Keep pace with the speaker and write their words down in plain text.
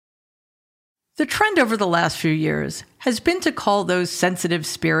The trend over the last few years has been to call those sensitive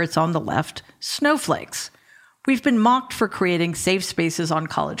spirits on the left snowflakes. We've been mocked for creating safe spaces on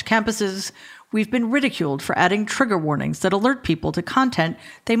college campuses. We've been ridiculed for adding trigger warnings that alert people to content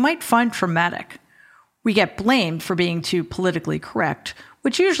they might find traumatic. We get blamed for being too politically correct,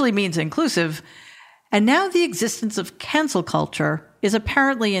 which usually means inclusive. And now the existence of cancel culture is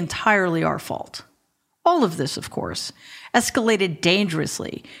apparently entirely our fault. All of this, of course, escalated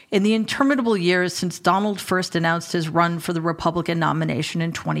dangerously in the interminable years since Donald first announced his run for the Republican nomination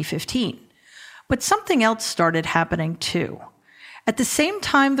in 2015. But something else started happening too. At the same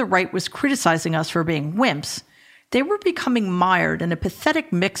time the right was criticizing us for being wimps, they were becoming mired in a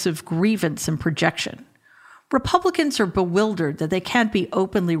pathetic mix of grievance and projection. Republicans are bewildered that they can't be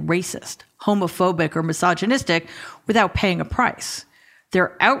openly racist, homophobic, or misogynistic without paying a price.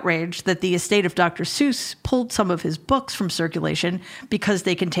 They're outraged that the estate of Dr. Seuss pulled some of his books from circulation because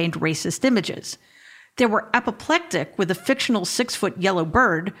they contained racist images. They were apoplectic with a fictional 6-foot yellow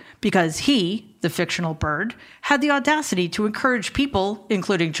bird because he, the fictional bird, had the audacity to encourage people,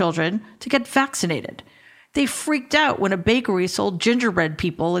 including children, to get vaccinated. They freaked out when a bakery sold gingerbread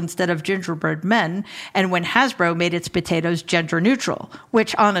people instead of gingerbread men, and when Hasbro made its potatoes gender neutral,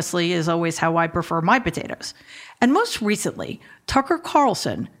 which honestly is always how I prefer my potatoes. And most recently, Tucker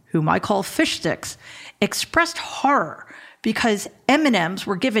Carlson, whom I call fish sticks, expressed horror because M&Ms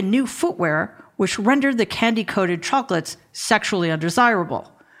were given new footwear which rendered the candy-coated chocolates sexually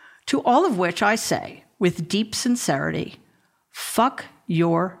undesirable. To all of which I say, with deep sincerity, fuck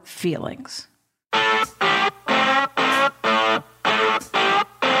your feelings.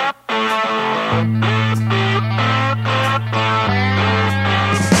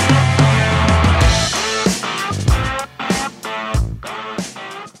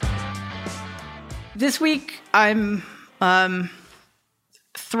 This week, I'm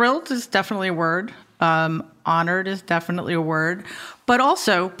thrilled is definitely a word. Honored is definitely a word. But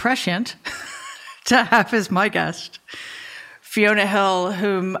also prescient to have as my guest Fiona Hill,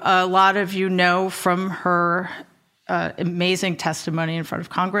 whom a lot of you know from her amazing testimony in front of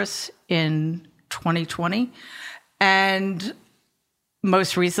Congress in 2020. And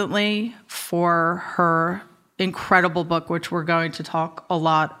most recently for her incredible book, which we're going to talk a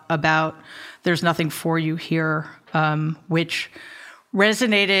lot about, There's Nothing for You Here, which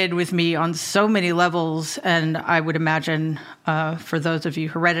resonated with me on so many levels. And I would imagine for those of you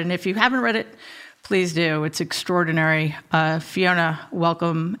who read it, and if you haven't read it, please do. It's extraordinary. Fiona,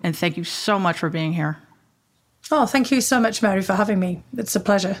 welcome, and thank you so much for being here. Oh, thank you so much, Mary, for having me. It's a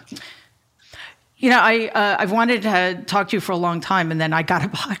pleasure. You know, I've wanted to talk to you for a long time, and then I got a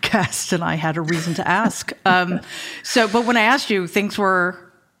podcast, and I had a reason to ask. But when I asked you, things were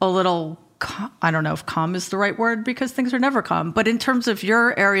a little, I don't know if calm is the right word, because things are never calm. But in terms of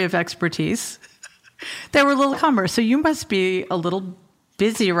your area of expertise, they were a little calmer. So you must be a little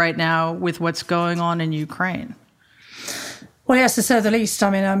busy right now with what's going on in Ukraine. Well, yes, to say the least. I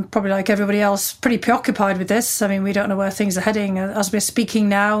mean, I'm probably like everybody else, pretty preoccupied with this. I mean, we don't know where things are heading. As we're speaking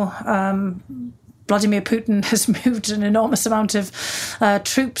now, Vladimir Putin has moved an enormous amount of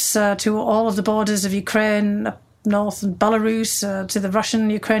troops to all of the borders of Ukraine, up north and Belarus, to the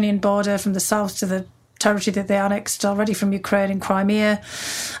Russian-Ukrainian border, from the south to the territory that they annexed already from Ukraine and Crimea.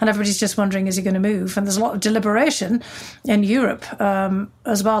 And everybody's just wondering, is he going to move? And there's a lot of deliberation in Europe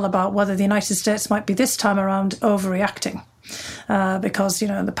as well about whether the United States might be this time around overreacting. Because, you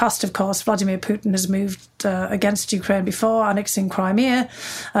know, in the past, of course, Vladimir Putin has moved against Ukraine before, annexing Crimea.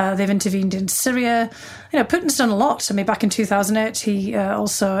 They've intervened in Syria. You know, Putin's done a lot. I mean, back in 2008, he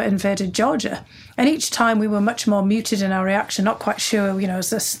also invaded Georgia. And each time we were much more muted in our reaction, not quite sure, you know, is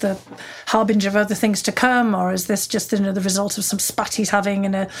this the harbinger of other things to come, or is this just, you know, the result of some spat he's having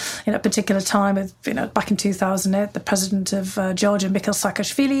in a particular time? With, you know, back in 2008, the president of Georgia, Mikhail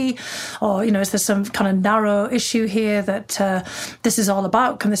Saakashvili, or, you know, is there some kind of narrow issue here that this is all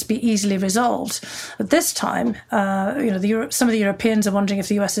about? Can this be easily resolved? But this time, you know, some of the Europeans are wondering if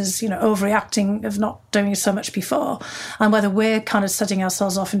the US is, you know, overreacting of not doing so much before, and whether we're kind of setting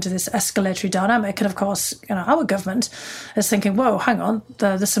ourselves off into this escalatory dynamic. And of course, you know, our government is thinking, whoa, hang on,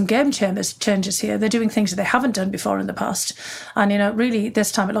 there's some game changes here. They're doing things that they haven't done before in the past. And, you know, really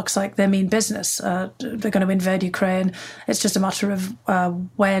this time it looks like they mean business. They're going to invade Ukraine. It's just a matter of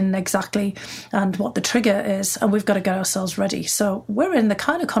when exactly and what the trigger is. And we've got to get ourselves ready. So we're in the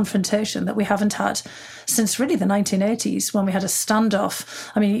kind of confrontation that we haven't had since really the 1980s, when we had a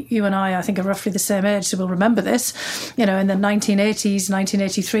standoff. I mean, you and I think, are roughly the same age, so we'll remember this. You know, in the 1980s,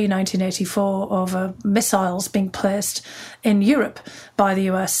 1983, 1984, over missiles being placed in Europe by the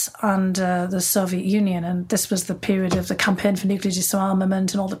US and the Soviet Union. And this was the period of the campaign for nuclear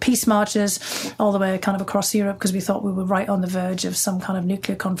disarmament and all the peace marches all the way kind of across Europe, because we thought we were right on the verge of some kind of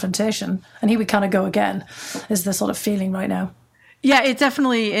nuclear confrontation. And here we kind of go again, is the sort of feeling right now. Yeah, it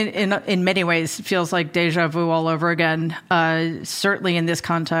definitely, in many ways, feels like deja vu all over again, certainly in this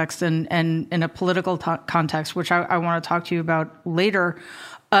context and in a political context, which I want to talk to you about later.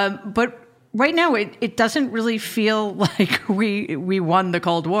 But right now, it doesn't really feel like we won the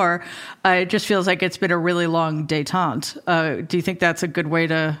Cold War. It just feels like it's been a really long détente. Do you think that's a good way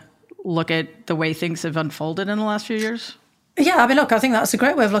to look at the way things have unfolded in the last few years? Yeah, I mean, look, I think that's a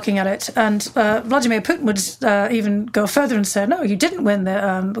great way of looking at it. And Vladimir Putin would even go further and say, no, you didn't win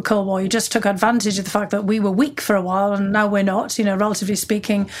the Cold War. You just took advantage of the fact that we were weak for a while and now we're not. You know, relatively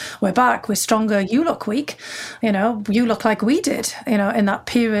speaking, we're back. We're stronger. You look weak. You know, you look like we did, you know, in that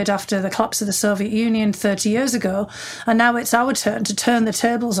period after the collapse of the Soviet Union 30 years ago. And now it's our turn to turn the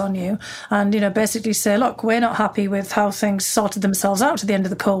tables on you and, you know, basically say, look, we're not happy with how things sorted themselves out at the end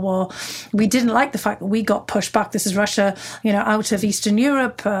of the Cold War. We didn't like the fact that we got pushed back. This is Russia, you know, out of Eastern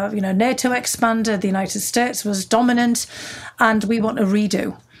Europe, you know, NATO expanded, the United States was dominant, and we want a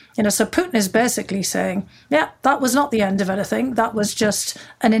redo. You know, so Putin is basically saying, yeah, that was not the end of anything. That was just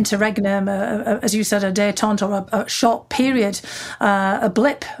an interregnum, as you said, a détente or a short period, a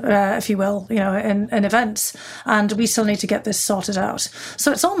blip, if you will, you know, in events. And we still need to get this sorted out.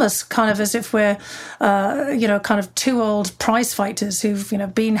 So it's almost kind of as if we're, you know, kind of two old prize fighters who've, you know,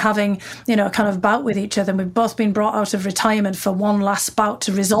 been having, you know, a kind of bout with each other. And we've both been brought out of retirement for one last bout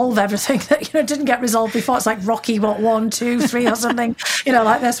to resolve everything that, you know, didn't get resolved before. It's like Rocky, 1, 2, 3 or something, you know,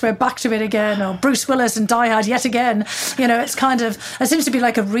 like this. We're back to it again, or Bruce Willis and Die Hard yet again. You know, it's kind of, it seems to be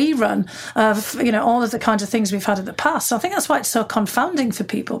like a rerun of, you know, all of the kinds of things we've had in the past. So I think that's why it's so confounding for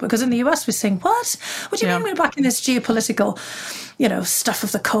people, because in the US we're saying, what do you mean we're back in this geopolitical, you know, stuff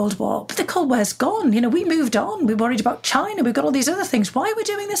of the Cold War? But the Cold War's gone. You know, we moved on. We're worried about China. We've got all these other things. Why are we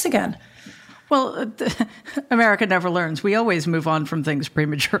doing this again? Well, America never learns. We always move on from things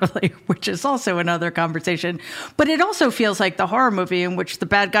prematurely, which is also another conversation. But it also feels like the horror movie in which the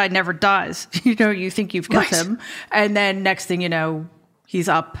bad guy never dies. You know, you think you've got him, and then next thing you know, he's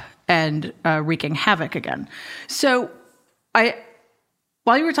up and wreaking havoc again. So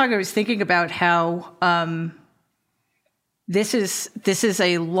while you were talking, I was thinking about how this is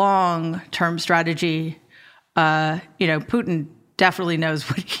a long-term strategy. You know, Putin definitely knows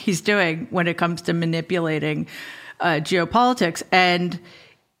what he's doing when it comes to manipulating geopolitics. And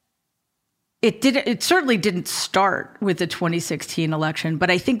it certainly didn't start with the 2016 election,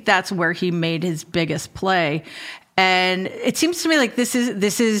 but I think that's where he made his biggest play. And it seems to me like this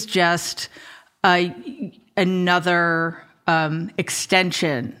is just another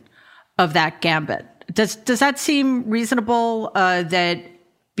extension of that gambit. Does that seem reasonable, that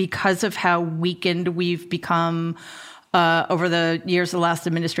because of how weakened we've become over the years of the last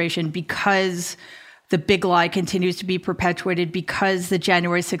administration, because the big lie continues to be perpetuated, because the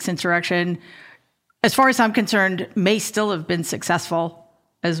January 6th insurrection, as far as I'm concerned, may still have been successful,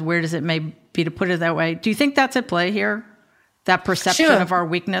 as weird as it may be to put it that way. Do you think that's at play here? That perception of our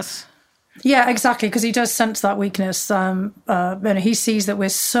weakness? Yeah, exactly, because he does sense that weakness. And he sees that we're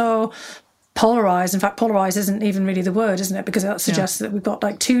so polarized. In fact, polarized isn't even really the word, isn't it? Because that suggests that we've got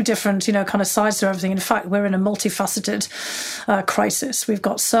like two different, you know, kind of sides to everything. In fact, we're in a multifaceted crisis. We've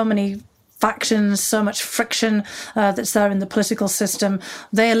got so many factions, so much friction that's there in the political system.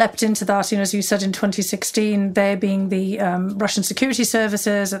 They leapt into that, you know, as you said, in 2016, they being the Russian security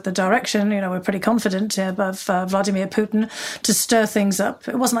services at the direction, you know, we're pretty confident of Vladimir Putin, to stir things up.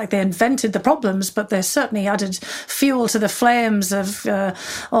 It wasn't like they invented the problems, but they certainly added fuel to the flames of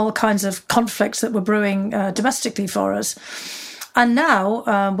all kinds of conflicts that were brewing domestically for us. And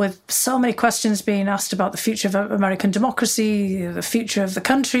now, with so many questions being asked about the future of American democracy, the future of the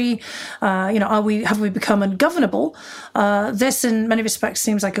country, you know, have we become ungovernable? This, in many respects,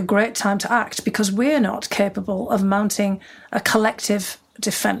 seems like a great time to act, because we're not capable of mounting a collective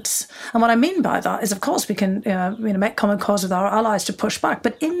defence. And what I mean by that is, of course, we can make common cause with our allies to push back,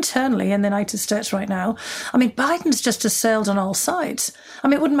 but internally in the United States right now, I mean, Biden's just assailed on all sides. I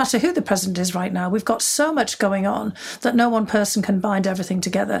mean, it wouldn't matter who the president is right now. We've got so much going on that no one person can bind everything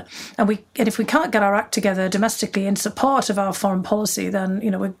together. And if we can't get our act together domestically in support of our foreign policy, then, you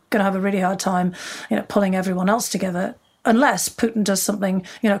know, we're going to have a really hard time, you know, pulling everyone else together unless Putin does something,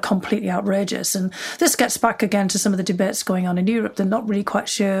 completely outrageous. And this gets back again to some of the debates going on in Europe. They're not really quite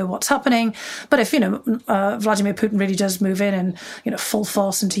sure what's happening. But if, Vladimir Putin really does move in and, full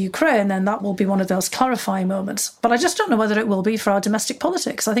force into Ukraine, then that will be one of those clarifying moments. But I just don't know whether it will be for our domestic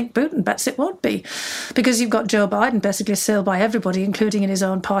politics. I think Putin bets it won't be, because you've got Joe Biden basically assailed by everybody, including in his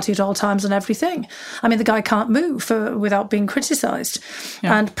own party at all times on everything. I mean, the guy can't move without being criticised.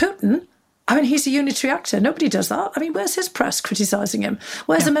 Yeah. And Putin, he's a unitary actor. Nobody does that. Where's his press criticising him?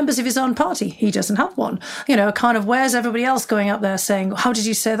 Where's the members of his own party? He doesn't have one. Where's everybody else going out there saying, how did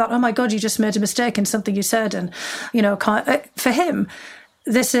you say that? Oh, my God, you just made a mistake in something you said. And, for him,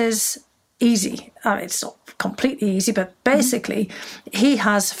 this is easy. It's not completely easy, but basically he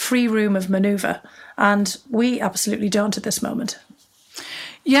has free room of manoeuvre. And we absolutely don't at this moment.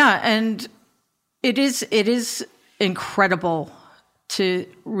 Yeah, and it is incredible to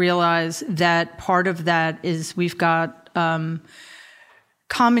realize that part of that is we've got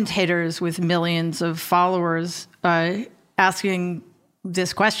commentators with millions of followers asking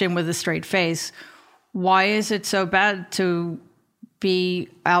this question with a straight face: why is it so bad to be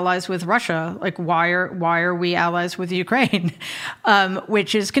allies with Russia? Like, why are we allies with Ukraine?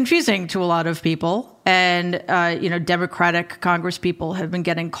 Which is confusing to a lot of people. And, Democratic Congress people have been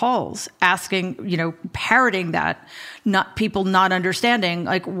getting calls asking, parroting that, people not understanding,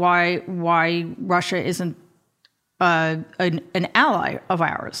 like, why Russia isn't an ally of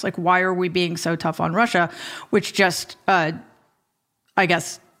ours. Like, why are we being so tough on Russia? Which just, I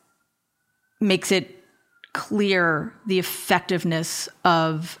guess, makes it clear the effectiveness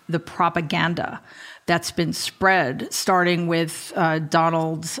of the propaganda that's been spread, starting with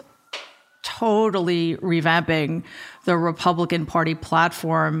Donald's totally revamping the Republican Party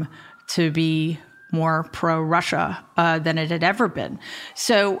platform to be more pro-Russia than it had ever been.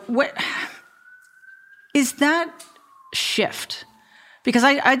 So what is that shift? Because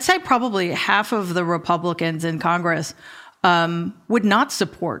I'd say probably half of the Republicans in Congress would not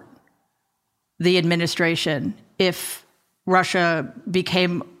support the administration if Russia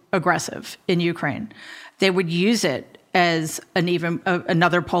became aggressive in Ukraine. They would use it as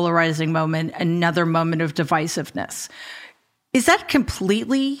another polarizing moment, another moment of divisiveness. Is that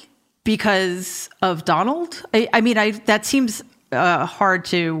completely because of Donald? That seems hard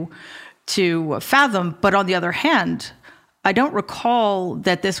to fathom. But on the other hand, I don't recall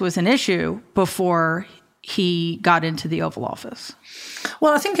that this was an issue before he got into the Oval Office.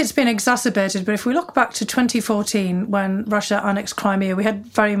 Well, I think it's been exacerbated, but if we look back to 2014, when Russia annexed Crimea, we had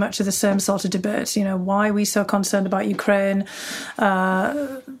very much of the same sort of debate. Why are we so concerned about Ukraine?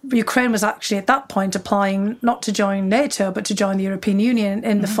 Ukraine was actually at that point applying not to join NATO, but to join the European Union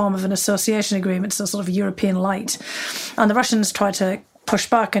in the form of an association agreement, so sort of European light. And the Russians tried to push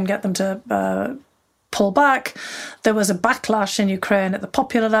back and get them to pull back. There was a backlash in Ukraine at the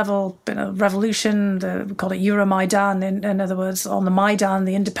popular level, been a revolution, we call it Euromaidan, in other words, on the Maidan,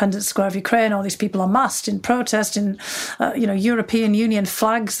 the independent square of Ukraine, all these people amassed in protest in, European Union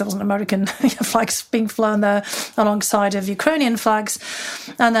flags. There wasn't American flags being flown there alongside of Ukrainian flags.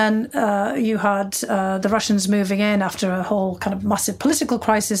 And then you had the Russians moving in after a whole kind of massive political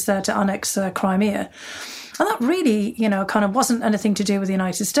crisis there to annex Crimea. And that really, kind of wasn't anything to do with the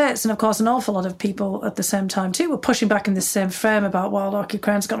United States. And of course, an awful lot of people at the same time, too, were pushing back in this same frame about, well, look,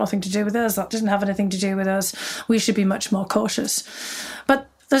 Ukraine's got nothing to do with us. That didn't have anything to do with us. We should be much more cautious. But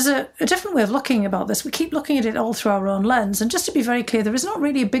there's a different way of looking about this. We keep looking at it all through our own lens. And just to be very clear, there is not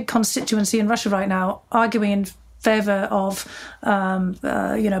really a big constituency in Russia right now arguing in favour of,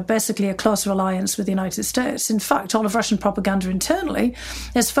 basically a closer alliance with the United States. In fact, all of Russian propaganda internally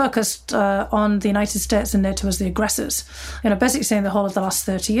is focused on the United States and NATO as the aggressors. Basically saying the whole of the last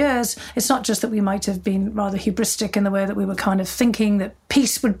 30 years, it's not just that we might have been rather hubristic in the way that we were kind of thinking that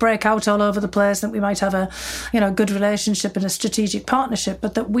peace would break out all over the place, that we might have a, good relationship and a strategic partnership,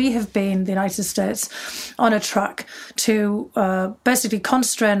 but that we have been, the United States, on a track to basically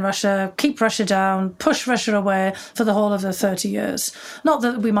constrain Russia, keep Russia down, push Russia away for the whole of the 30 years. Not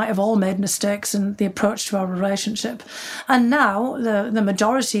that we might have all made mistakes in the approach to our relationship. And now the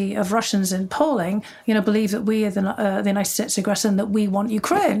majority of Russians in polling, believe that we are the United States aggressor and that we want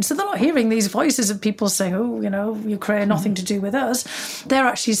Ukraine. So they're not hearing these voices of people saying, Ukraine, nothing to do with us. They're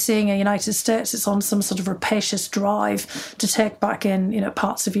actually seeing a United States that's on some sort of rapacious drive to take back in,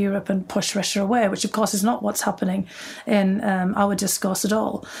 parts of Europe and push Russia away, which of course is not what's happening in our discourse at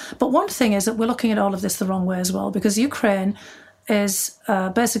all. But one thing is that we're looking at all of this the wrong way as well, because Ukraine is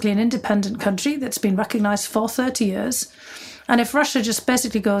basically an independent country that's been recognised for 30 years. And if Russia just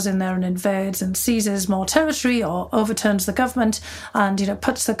basically goes in there and invades and seizes more territory or overturns the government and,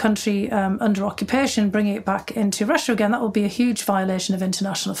 puts the country under occupation, bringing it back into Russia again, that will be a huge violation of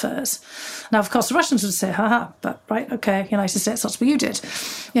international affairs. Now, of course, the Russians would say, but right, okay, United States, that's what you did.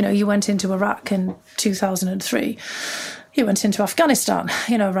 You went into Iraq in 2003. You went into Afghanistan,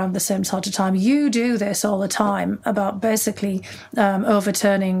 around the same sort of time. You do this all the time about basically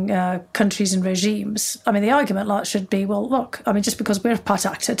overturning countries and regimes. I mean, the argument should be, well, look, just because we're a bad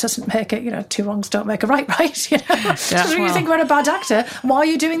actor doesn't make it, two wrongs don't make a right, right? You think we're a bad actor, why are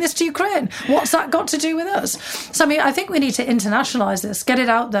you doing this to Ukraine? What's that got to do with us? So, I think we need to internationalise this, get it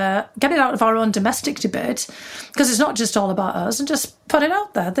out there, get it out of our own domestic debate, because it's not just all about us, and just put it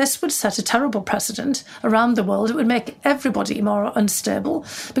out there. This would set a terrible precedent around the world. It would make everybody more unstable,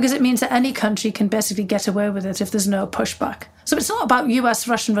 because it means that any country can basically get away with it if there's no pushback. So it's not about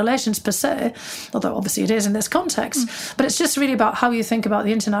US-Russian relations per se, although obviously it is in this context, but it's just really about how you think about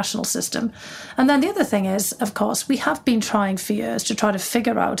the international system. And then the other thing is, of course, we have been trying for years to try to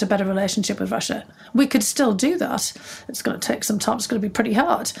figure out a better relationship with Russia. We could still do that. It's going to take some time. It's going to be pretty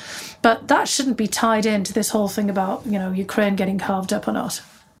hard. But that shouldn't be tied into this whole thing about, Ukraine getting carved up or not.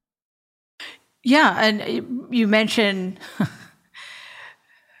 Yeah, and you mentioned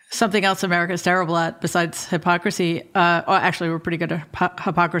something else America's terrible at besides hypocrisy. Actually, we're pretty good at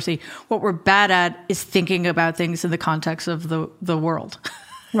hypocrisy. What we're bad at is thinking about things in the context of the world.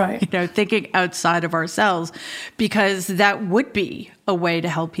 Right. Thinking outside of ourselves, because that would be a way to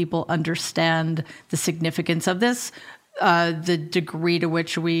help people understand the significance of this, the degree to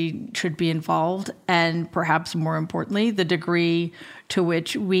which we should be involved, and perhaps more importantly, the degree to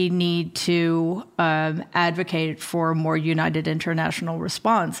which we need to advocate for a more united international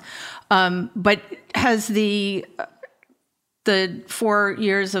response. But has the 4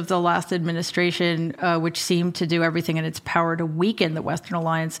 years of the last administration, which seemed to do everything in its power to weaken the Western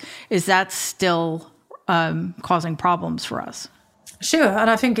alliance, is that still causing problems for us? Sure, and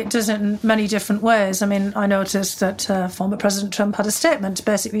I think it does it in many different ways. I noticed that former President Trump had a statement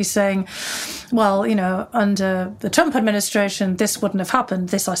basically saying, well, under the Trump administration, this wouldn't have happened.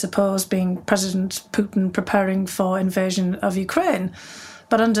 This, I suppose, being President Putin preparing for invasion of Ukraine.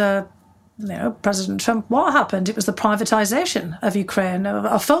 But under President Trump, what happened? It was the privatization of Ukraine,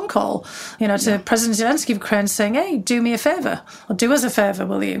 a phone call, to President Zelensky of Ukraine saying, hey, do me a favour, or do us a favour,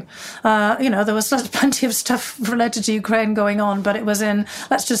 will you? There was plenty of stuff related to Ukraine going on, but it was in,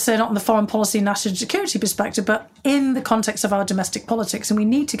 let's just say, not in the foreign policy, national security perspective, but in the context of our domestic politics. And we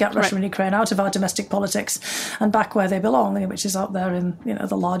need to get Russia and Ukraine out of our domestic politics and back where they belong, which is out there in,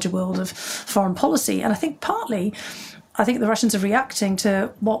 the larger world of foreign policy. And I think partly, the Russians are reacting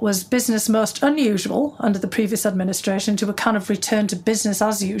to what was business most unusual under the previous administration to a kind of return to business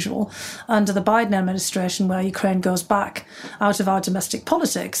as usual under the Biden administration, where Ukraine goes back out of our domestic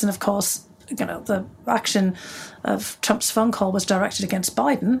politics. And of course, the action of Trump's phone call was directed against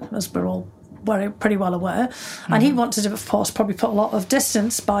Biden, as we're all pretty well aware. And he wanted to, of course, probably put a lot of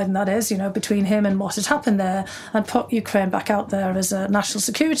distance, Biden that is, between him and what had happened there, and put Ukraine back out there as a national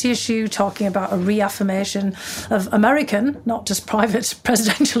security issue, talking about a reaffirmation of American, not just private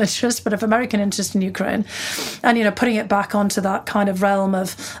presidential interest, but of American interest in Ukraine. And, putting it back onto that kind of realm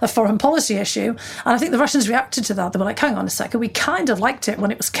of a foreign policy issue. And I think the Russians reacted to that. They were like, hang on a second, we kind of liked it when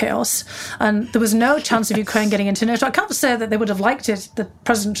it was chaos. And there was no chance of Ukraine getting into NATO. I can't say that they would have liked it that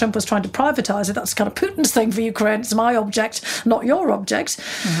President Trump was trying to privatize it. That's kind of Putin's thing for Ukraine. It's my object, not your object.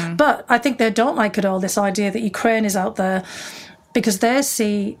 But I think they don't like at all this idea that Ukraine is out there because they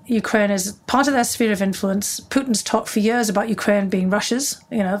see Ukraine as part of their sphere of influence. Putin's talked for years about Ukraine being Russia's,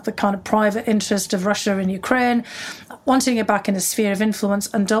 the kind of private interest of Russia in Ukraine, wanting it back in a sphere of influence,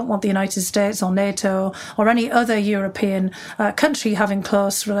 and don't want the United States or NATO or any other European country having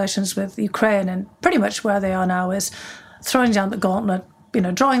close relations with Ukraine. And pretty much where they are now is throwing down the gauntlet,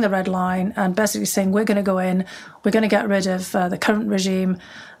 drawing the red line and basically saying, we're going to go in, we're going to get rid of the current regime.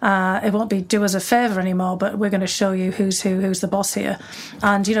 It won't be do us a favour anymore, but we're going to show you who's the boss here.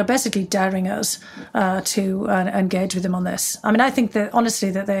 And, basically daring us to engage with them on this. I think that,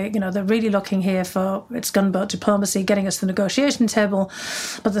 honestly, that they're really looking here for its gunboat diplomacy, getting us to the negotiation table.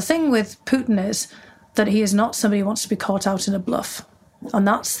 But the thing with Putin is that he is not somebody who wants to be caught out in a bluff. And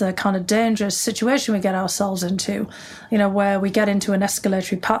that's the kind of dangerous situation we get ourselves into, where we get into an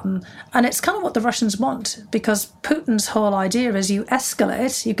escalatory pattern. And it's kind of what the Russians want, because Putin's whole idea is you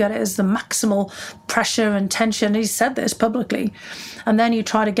escalate, you get it as the maximal pressure and tension. He said this publicly. And then you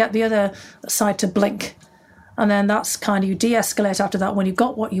try to get the other side to blink. And then that's kind of, you de-escalate after that. When you've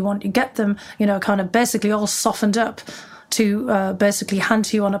got what you want, you get them, kind of basically all softened up to basically hand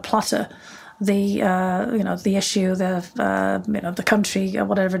to you on a platter. the issue, the country, or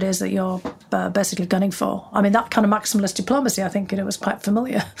whatever it is that you're basically gunning for. I mean, that kind of maximalist diplomacy, I think, was quite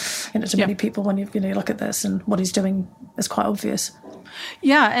familiar, to many people when you look at this, and what he's doing is quite obvious.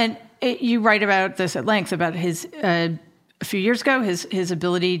 Yeah, and you write about this at length about his. A few years ago, his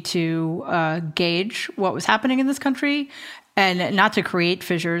ability to gauge what was happening in this country, and not to create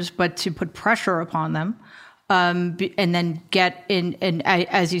fissures, but to put pressure upon them, and then get in, and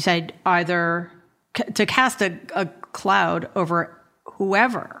as you said, either to cast a cloud over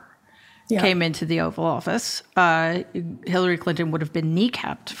whoever came into the Oval Office. Hillary Clinton would have been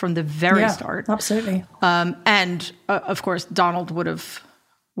kneecapped from the very start. Absolutely. And of course, Donald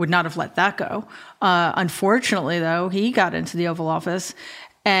would not have let that go. Unfortunately, though, he got into the Oval Office,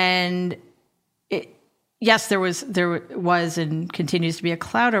 and yes, there was and continues to be a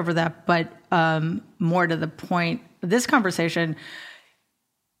cloud over that. But more to the point of this conversation,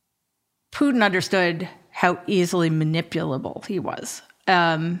 Putin understood how easily manipulable he was.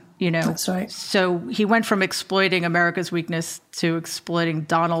 That's right. So he went from exploiting America's weakness to exploiting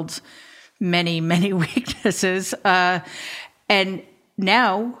Donald's many, many weaknesses, and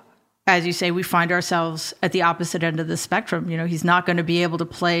now, as you say, we find ourselves at the opposite end of the spectrum. He's not going to be able to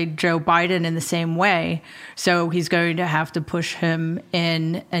play Joe Biden in the same way. So he's going to have to push him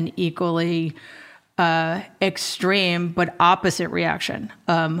in an equally extreme but opposite reaction,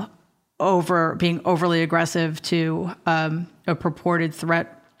 over being overly aggressive to a purported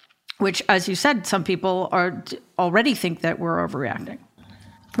threat, which, as you said, some people already think that we're overreacting.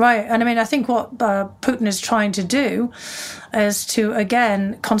 Right. And I mean, I think what Putin is trying to do is to,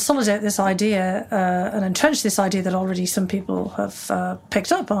 again, consolidate this idea and entrench this idea that already some people have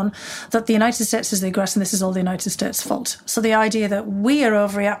picked up on, that the United States is the aggressor and this is all the United States' fault. So the idea that we are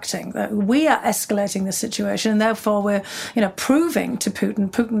overreacting, that we are escalating the situation, and therefore we're, proving to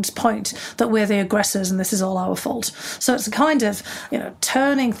Putin's point that we're the aggressors and this is all our fault. So it's kind of,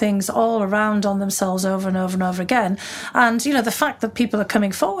 turning things all around on themselves over and over and over again. And, the fact that people are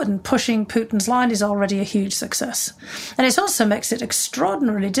coming forward and pushing Putin's line is already a huge success. And it also makes it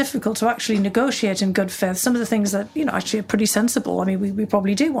extraordinarily difficult to actually negotiate in good faith some of the things that, actually are pretty sensible. I mean, we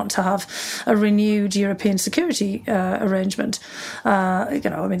probably do want to have a renewed European security arrangement.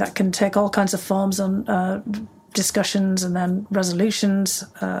 That can take all kinds of forms on discussions and then resolutions,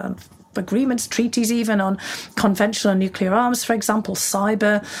 agreements, treaties even on conventional nuclear arms, for example,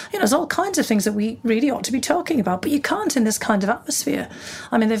 cyber. There's all kinds of things that we really ought to be talking about, but you can't in this kind of atmosphere.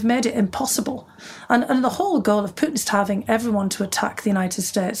 I mean, they've made it impossible. And the whole goal of Putin is to having everyone to attack the United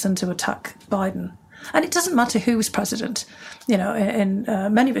States and to attack Biden. And it doesn't matter who was president, in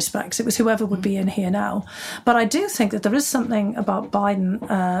many respects. It was whoever would be in here now. But I do think that there is something about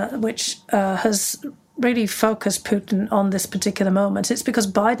Biden which has really focused Putin on this particular moment. It's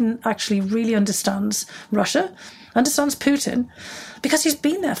because Biden actually really understands Russia, understands Putin, because he's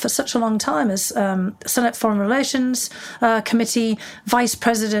been there for such a long time as Senate Foreign Relations Committee, Vice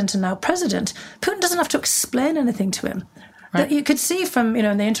President, and now President. Putin doesn't have to explain anything to him. Right. That you could see from,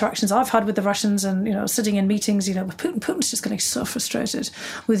 in the interactions I've had with the Russians and, sitting in meetings, with Putin's just getting so frustrated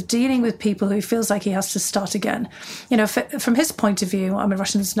with dealing with people who he feels like he has to start again. From his point of view, I mean,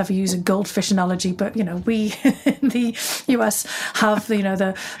 Russians never use a goldfish analogy, but, we in the US have,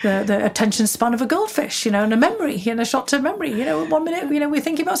 the attention span of a goldfish, and a memory, a short-term memory. 1 minute, we're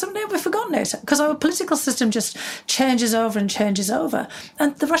thinking about something, we've forgotten it because our political system just changes over and changes over.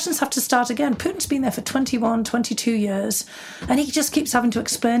 And the Russians have to start again. Putin's been there for 21, 22 years. And he just keeps having to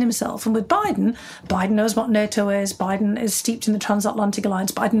explain himself. And with Biden knows what NATO is. Biden is steeped in the transatlantic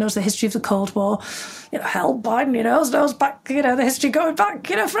alliance. Biden knows the history of the Cold War. Biden, knows back, the history going back,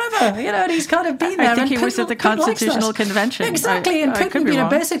 forever. And he's kind of been there. I think he was at the Constitutional Convention. Exactly. And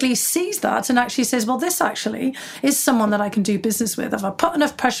Putin, basically sees that and actually says, well, this actually is someone that I can do business with. If I put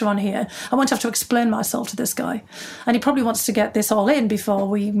enough pressure on here, I won't have to explain myself to this guy. And he probably wants to get this all in before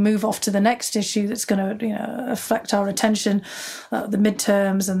we move off to the next issue that's going to, affect our attention. The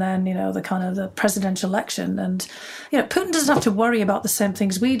midterms and then, the kind of the presidential election. And, Putin doesn't have to worry about the same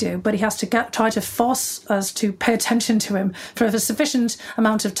things we do, but he has to try to force us to pay attention to him for a sufficient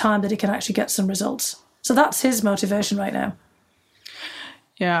amount of time that he can actually get some results. So that's his motivation right now.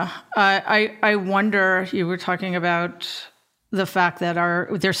 Yeah. I wonder, you were talking about the fact that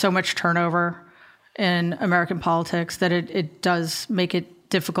there's so much turnover in American politics that it does make it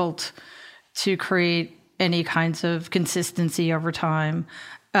difficult to create any kinds of consistency over time.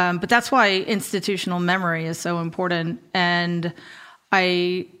 But that's why institutional memory is so important. And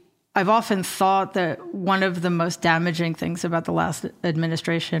I've often thought that one of the most damaging things about the last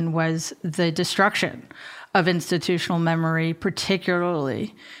administration was the destruction of institutional memory,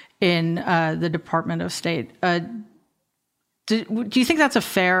 particularly in the Department of State. Do you think that's a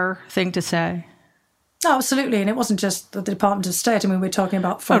fair thing to say? Oh, absolutely. And it wasn't just the Department of State. I mean, we're talking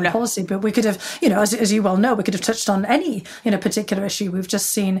about foreign policy, but we could have, as you well know, we could have touched on any, particular issue. We've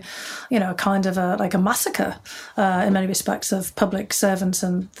just seen, kind of a massacre in many respects of public servants,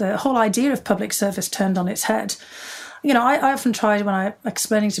 and the whole idea of public service turned on its head. I often tried when I'm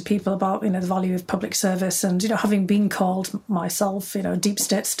explaining to people about, the value of public service and, having been called myself, a deep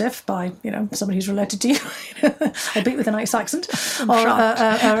state stiff by, somebody who's related to you, albeit with a nice accent, or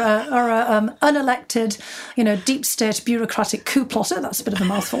unelected, deep state bureaucratic coup plotter. That's a bit of a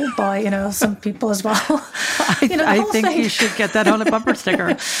mouthful by, some people as well. I think you should get that on a bumper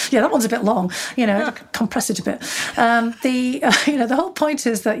sticker. Yeah, that one's a bit long, compress it a bit. The whole point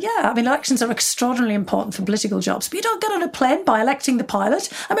is that, elections are extraordinarily important for political jobs, but you don't get on a plane by electing the pilot.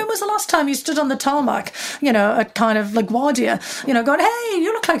 I mean, when was the last time you stood on the tarmac, at kind of LaGuardia, going, hey,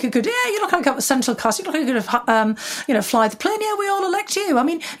 you look like you could have a central cast, you look like you could have, fly the plane, yeah, we all elect you. I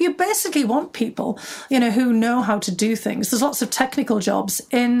mean, you basically want people, who know how to do things. There's lots of technical jobs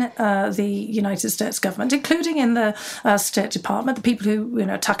in the United States government, including in the State Department, the people who,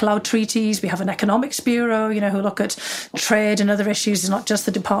 tackle our treaties. We have an economics bureau, who look at trade and other issues. It's not just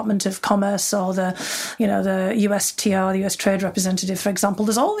the Department of Commerce or the USTR, the US Trade Representative, for example.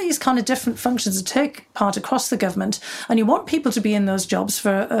 There's all these kind of different functions that take part across the government, and you want people to be in those jobs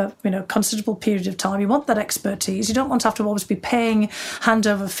for a considerable period of time. You want that expertise. You don't want to have to always be paying hand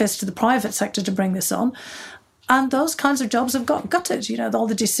over fist to the private sector to bring this on. And those kinds of jobs have got gutted, all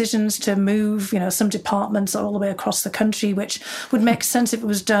the decisions to move, some departments all the way across the country, which would make sense if it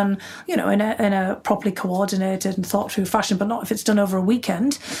was done, in a properly coordinated and thought through fashion, but not if it's done over a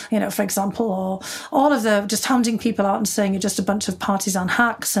weekend, for example, or all of the just hounding people out and saying you're just a bunch of partisan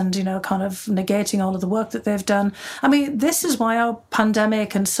hacks and, kind of negating all of the work that they've done. I mean, this is why our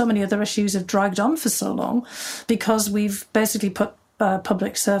pandemic and so many other issues have dragged on for so long, because we've basically put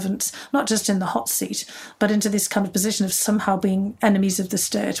public servants, not just in the hot seat, but into this kind of position of somehow being enemies of the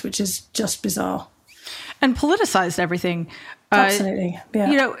state, which is just bizarre. And politicized everything. Absolutely,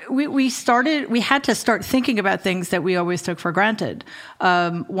 yeah. We had to start thinking about things that we always took for granted.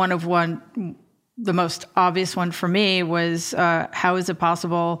 The most obvious one for me was how is it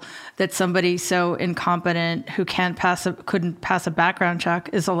possible that somebody so incompetent who couldn't pass a background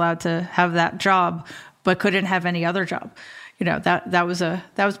check is allowed to have that job, but couldn't have any other job? That was a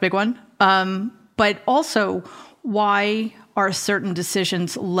big one. But also, why are certain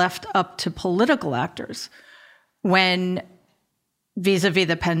decisions left up to political actors when, vis-a-vis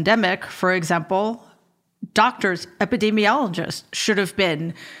the pandemic, for example, doctors, epidemiologists should have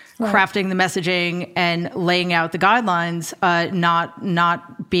been crafting the messaging and laying out the guidelines,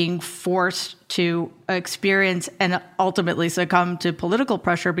 not being forced to experience and ultimately succumb to political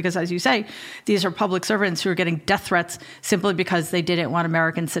pressure, because, as you say, these are public servants who are getting death threats simply because they didn't want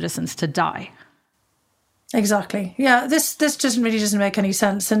American citizens to die. Exactly. Yeah, this doesn't make any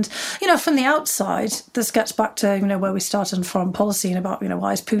sense. And, from the outside, this gets back to, where we started on foreign policy and about,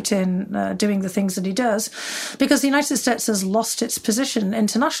 why is Putin doing the things that he does? Because the United States has lost its position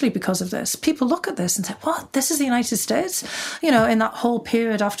internationally because of this. People look at this and say, what? This is the United States? In that whole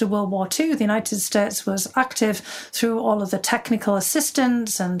period after World War II, the United States was active through all of the technical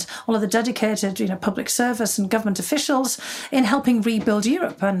assistance and all of the dedicated, public service and government officials in helping rebuild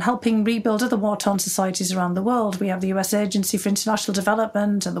Europe and helping rebuild other war-torn societies around the world. We have the US Agency for International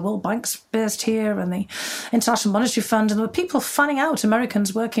Development, and the World Bank's based here, and the International Monetary Fund, and there were people fanning out,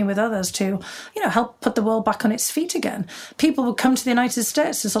 Americans working with others to, help put the world back on its feet again. People would come to the United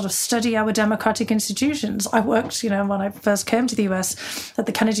States to sort of study our democratic institutions. I worked, when I first came to the US at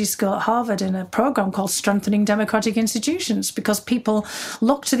the Kennedy School at Harvard in a program called Strengthening Democratic Institutions, because people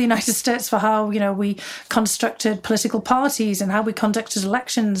looked to the United States for how, we constructed political parties and how we conducted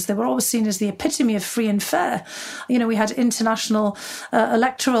elections. They were always seen as the epitome of free and fair. We had international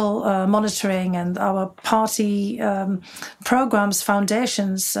electoral monitoring, and our party programs,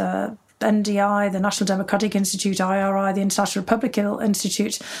 foundations, NDI, the National Democratic Institute, IRI, the International Republican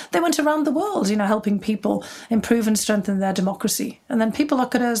Institute, they went around the world, helping people improve and strengthen their democracy. And then people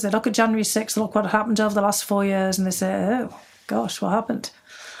look at us, they look at January 6th, look what happened over the last 4 years, and they say, oh, gosh, what happened?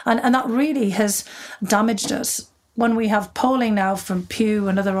 And that really has damaged us. When we have polling now from Pew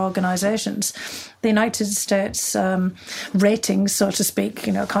and other organisations, the United States ratings, so to speak,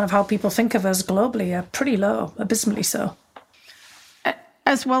 kind of how people think of us globally, are pretty low, abysmally so.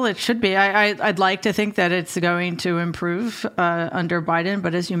 As well it should be. I'd like to think that it's going to improve under Biden,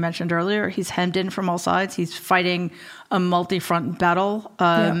 but as you mentioned earlier, he's hemmed in from all sides. He's fighting a multi-front battle,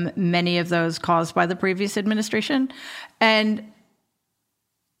 many of those caused by the previous administration. And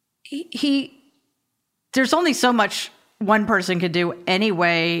there's only so much one person could do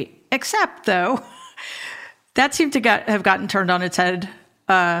anyway, except, though, that seemed to have gotten turned on its head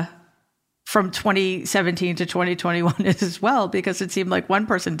from 2017 to 2021 as well, because it seemed like one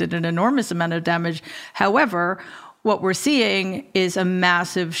person did an enormous amount of damage. However, what we're seeing is a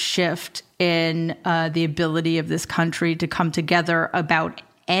massive shift in the ability of this country to come together about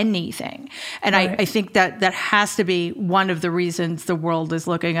anything. And right. I think that has to be one of the reasons the world is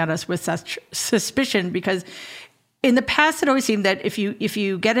looking at us with such suspicion, because in the past, it always seemed that if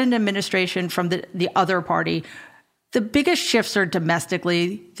you get an administration from the other party, the biggest shifts are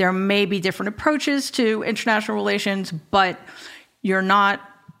domestically. There may be different approaches to international relations, but you're not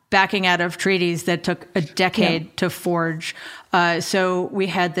backing out of treaties that took a decade to forge. So we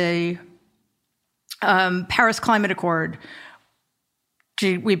had the Paris Climate Accord.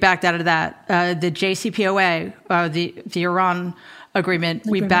 We backed out of that. The JCPOA, the Iran agreement,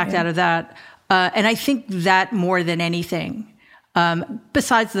 we backed out of that. And I think that more than anything,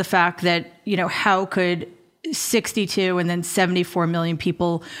 besides the fact that, how could 62 and then 74 million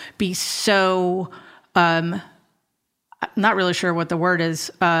people be so, I'm not really sure what the word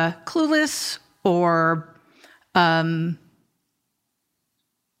is, clueless or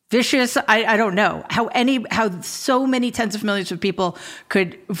vicious. I don't know how so many tens of millions of people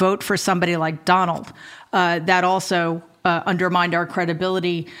could vote for somebody like Donald. That also undermined our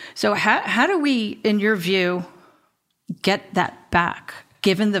credibility. So how do we, in your view, get that back?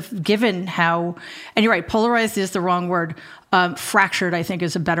 Given how, and you're right, polarized is the wrong word. Fractured, I think,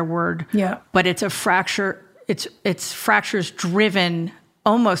 is a better word. Yeah. But it's a fracture. It's fractures driven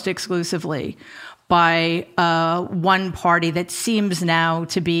almost exclusively by one party that seems now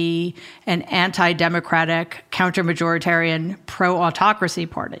to be an anti-democratic, counter-majoritarian, pro-autocracy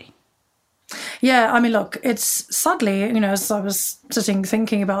party. Yeah, I mean, look, it's sadly, as I was sitting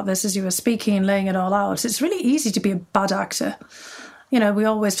thinking about this as you were speaking and laying it all out, it's really easy to be a bad actor. We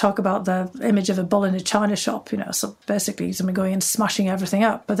always talk about the image of a bull in a china shop, so basically someone going and smashing everything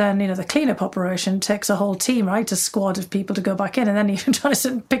up. But then, the cleanup operation takes a whole team, right? A squad of people to go back in, and then you're trying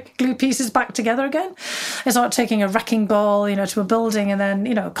to pick glue pieces back together again. It's like taking a wrecking ball, to a building and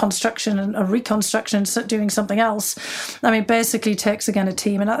then, construction and a reconstruction, doing something else. I mean, basically takes, again, a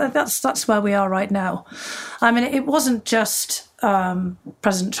team. And that's where we are right now. I mean, it wasn't just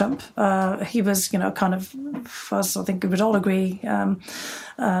President Trump. He was, kind of, as I think we would all agree,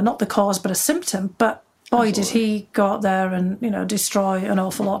 not the cause, but a symptom. But boy, Absolutely. Did he go out there and, destroy an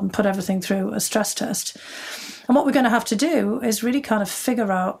awful lot and put everything through a stress test. And what we're going to have to do is really kind of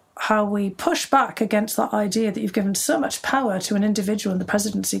figure out how we push back against that idea that you've given so much power to an individual in the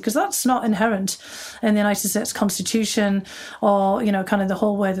presidency, because that's not inherent in the United States Constitution or, kind of the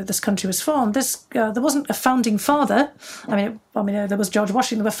whole way that this country was formed. There wasn't a founding father. I mean, there was George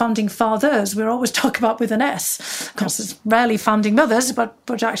Washington. There were founding fathers. We always talk about with an S. Of course, it's rarely founding mothers, but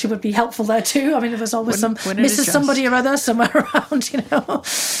which actually would be helpful there too. I mean, there was always some Mrs. Somebody or other somewhere around,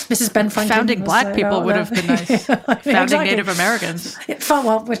 Mrs. Ben Franklin. Founding black people would have been nice. Founding exactly. Native Americans.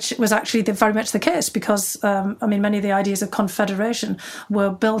 Which was actually very much the case, because, many of the ideas of confederation were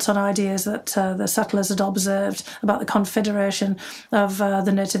built on ideas that the settlers had observed about the confederation of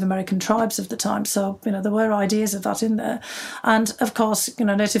the Native American tribes of the time. So, there were ideas of that in there. And, of course,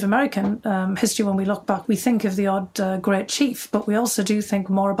 Native American history, when we look back, we think of the odd great chief, but we also do think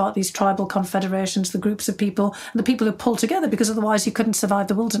more about these tribal confederations, the groups of people, and the people who pull together, because otherwise you couldn't survive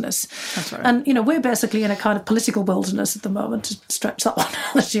the wilderness. That's right. And, we're basically in a kind of political wilderness at the moment, to stretch that one.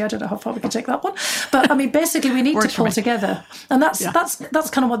 I don't know how far we can take that one. But, basically we need to pull together. And that's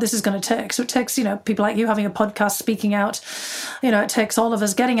kind of what this is going to take. So it takes, people like you having a podcast, speaking out. It takes all of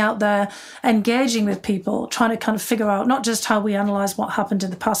us getting out there, engaging with people, trying to kind of figure out not just how we analyse what happened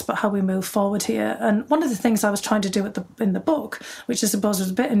in the past, but how we move forward here. And one of the things I was trying to do in the book, which I suppose was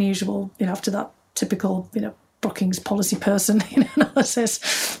a bit unusual, after that typical, Brookings policy person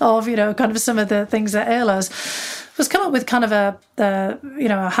analysis of, kind of some of the things that ail us, was come up with kind of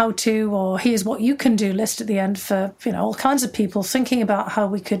a how-to or here's what you can do list at the end for, all kinds of people, thinking about how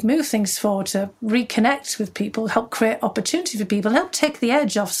we could move things forward to reconnect with people, help create opportunity for people, and help take the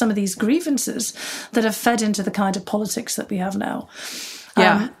edge off some of these grievances that have fed into the kind of politics that we have now.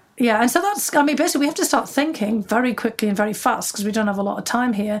 Yeah. And so basically we have to start thinking very quickly and very fast, because we don't have a lot of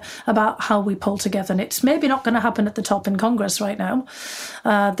time here, about how we pull together. And it's maybe not going to happen at the top in Congress right now.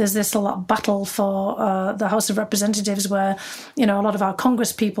 There's this battle for the House of Representatives where, a lot of our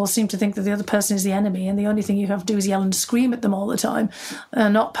Congress people seem to think that the other person is the enemy, and the only thing you have to do is yell and scream at them all the time,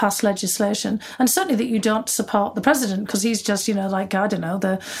 not pass legislation. And certainly that you don't support the president, because he's just,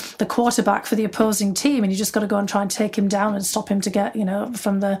 the quarterback for the opposing team, and you just got to go and try and take him down and stop him to get,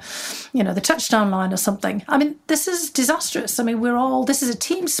 from the the touchdown line or something. I mean, this is disastrous. I mean, this is a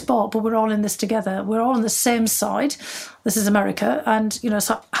team sport, but we're all in this together. We're all on the same side. This is America. And,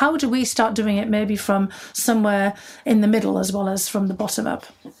 so how do we start doing it maybe from somewhere in the middle as well as from the bottom up?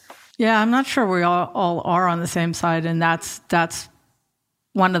 Yeah, I'm not sure we all are on the same side. And that's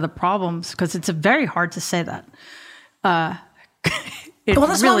one of the problems, because it's very hard to say that.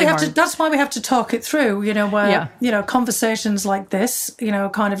 That's why we have to talk it through, conversations like this,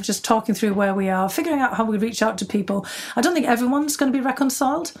 kind of just talking through where we are, figuring out how we reach out to people. I don't think everyone's going to be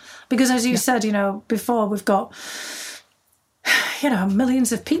reconciled, because as you said, before, we've got,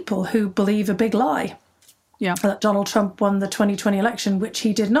 millions of people who believe a big lie. Yeah, that Donald Trump won the 2020 election, which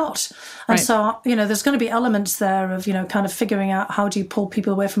he did not. And so, there's going to be elements there of, kind of figuring out how do you pull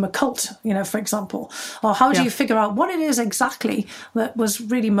people away from a cult, for example, or how do you figure out what it is exactly that was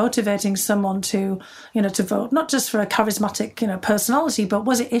really motivating someone to, to vote, not just for a charismatic, personality, but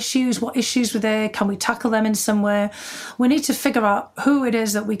was it issues? What issues were there? Can we tackle them in some way? We need to figure out who it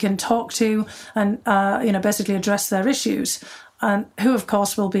is that we can talk to and, basically address their issues. And who, of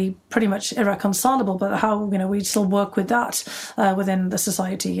course, will be pretty much irreconcilable, but how, we still work with that within the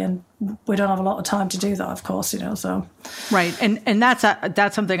society. And we don't have a lot of time to do that, of course, so. Right. And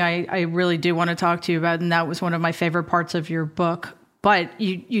that's something I really do want to talk to you about. And that was one of my favorite parts of your book. But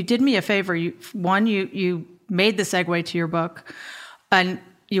you did me a favor. You made the segue to your book, and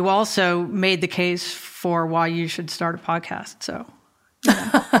you also made the case for why you should start a podcast. So.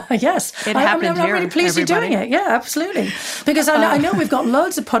 Yes, I'm really pleased you're doing it. Yeah, absolutely. Because I know we've got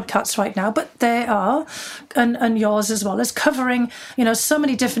loads of podcasts right now, but they are, and yours as well, is covering, so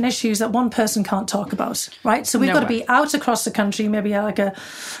many different issues that one person can't talk about, right? So we've got to be out across the country, maybe like a,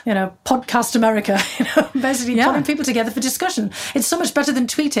 podcast America, basically putting people together for discussion. It's so much better than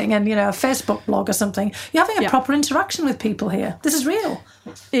tweeting and, a Facebook blog or something. You're having a proper interaction with people here. This is real.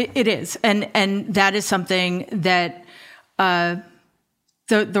 It is. And that is something that...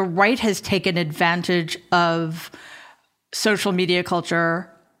 The right has taken advantage of social media culture,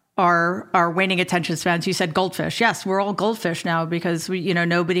 our waning attention spans. You said goldfish. Yes, we're all goldfish now, because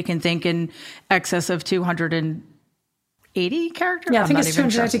nobody can think in excess of 280 characters. Yeah, I think it's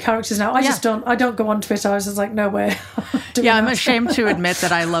 280 characters now. I don't go on Twitter. I was just like, no way. I'm ashamed to admit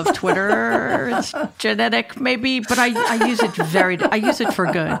that I love Twitter. It's genetic, maybe, but I use it I use it for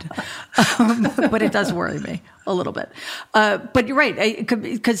good. But it does worry me a little bit. But you're right,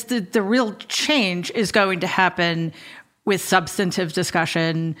 because the real change is going to happen with substantive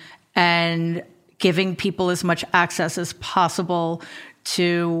discussion and giving people as much access as possible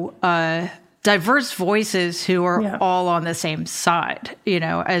to diverse voices who are all on the same side.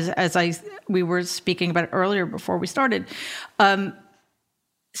 As we were speaking about earlier before we started,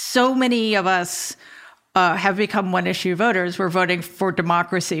 so many of us have become one-issue voters. We're voting for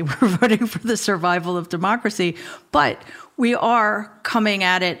democracy. We're voting for the survival of democracy. But we are coming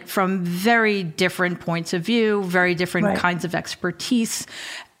at it from very different points of view, very different kinds of expertise.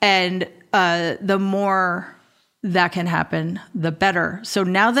 And the more that can happen, the better. So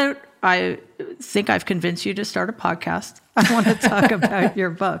now that I think I've convinced you to start a podcast, I want to talk about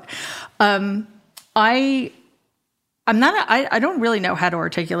your book. I don't really know how to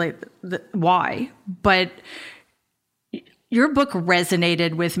articulate why, but your book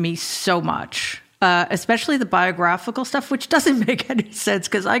resonated with me so much, especially the biographical stuff, which doesn't make any sense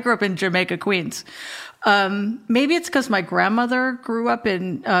because I grew up in Jamaica, Queens. Maybe it's because my grandmother grew up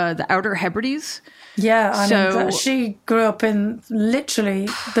in the Outer Hebrides. Yeah, I mean, she grew up in literally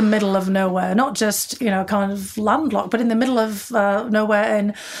the middle of nowhere, not just, kind of landlocked, but in the middle of nowhere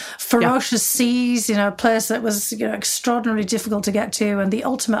in ferocious seas, a place that was, extraordinarily difficult to get to, and the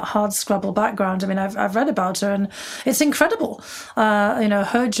ultimate hardscrabble background. I mean, I've read about her, and it's incredible,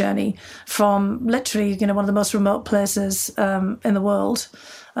 her journey from literally, one of the most remote places in the world.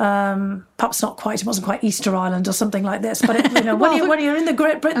 Perhaps not quite, it wasn't quite Easter Island or something like this, but when you're in the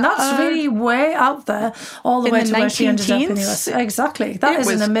Great Britain, that's really way out there, all the way to where she ended up in the US. Exactly. That is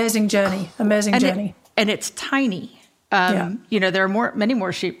an amazing journey. And it's tiny. There are many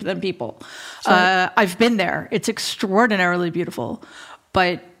more sheep than people. I've been there. It's extraordinarily beautiful.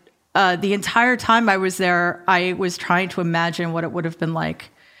 But the entire time I was there, I was trying to imagine what it would have been like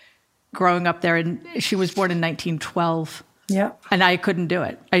growing up there. And she was born in 1912. Yeah. And I couldn't do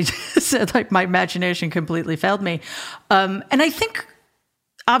it. I just said, my imagination completely failed me. And I think,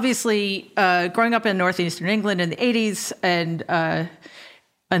 obviously, growing up in northeastern England in the 80s and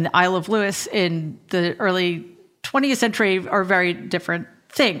the Isle of Lewis in the early 20th century are very different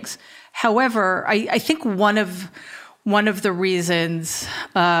things. However, I think one of the reasons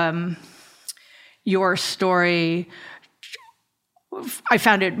your story I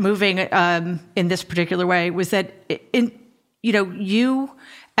found it moving in this particular way was that you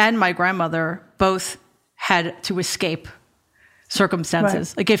and my grandmother both had to escape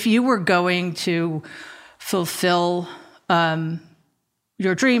circumstances. Right. Like if you were going to fulfill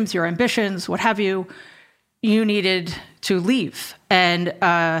your dreams, your ambitions, what have you, you needed to leave. And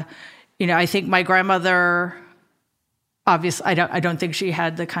I think my grandmother, obviously, I don't think she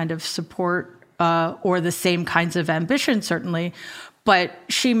had the kind of support or the same kinds of ambition, certainly, but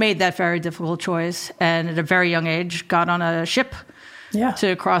she made that very difficult choice, and at a very young age, got on a ship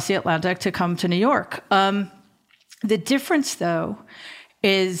to cross the Atlantic to come to New York. The difference, though,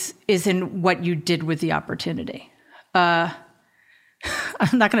 is in what you did with the opportunity. I'm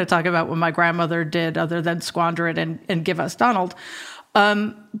not going to talk about what my grandmother did other than squander it and give us Donald.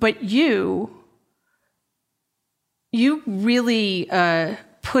 But you really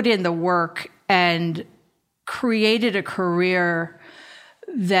put in the work and created a career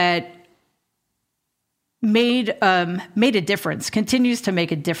that made a difference, continues to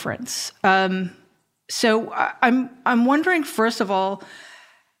make a difference. So I'm wondering, first of all,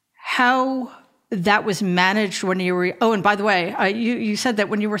 how that was managed when you were. Oh, and by the way, you said that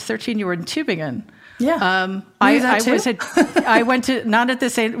when you were 13, you were in Tübingen. Yeah, I went to not at the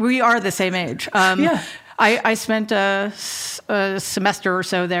same. We are the same age. I spent a semester or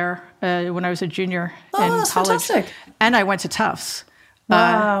so there when I was a junior in that's college, fantastic. And I went to Tufts.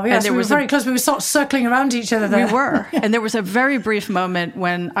 Wow, yes, and we were very close. We were sort of circling around each other there. We were. And there was a very brief moment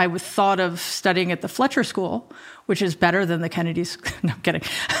when I thought of studying at the Fletcher School, which is better than the Kennedy's. No, I'm kidding.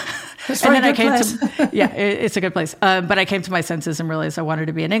 It's and then I came place. It's a good place. But I came to my senses and realized I wanted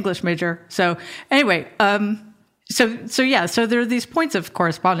to be an English major. So anyway, so there are these points of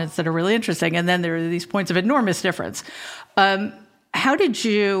correspondence that are really interesting. And then there are these points of enormous difference. How did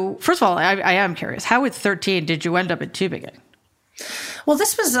you, first of all, I am curious, how at 13 did you end up at Tübingen? Well,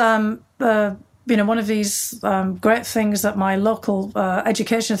 this was, one of these great things that my local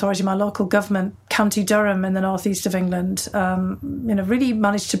education authority, my local government, County Durham in the northeast of England, really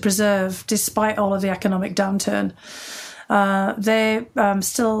managed to preserve despite all of the economic downturn. They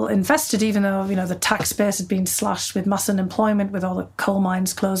still invested, even though, the tax base had been slashed with mass unemployment, with all the coal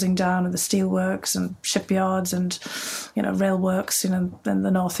mines closing down and the steelworks and shipyards and, rail works, in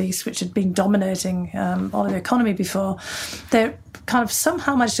the northeast, which had been dominating all of the economy before. They kind of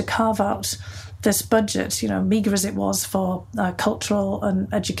somehow managed to carve out this budget, meagre as it was, for cultural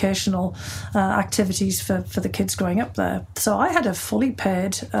and educational activities for the kids growing up there. So I had a fully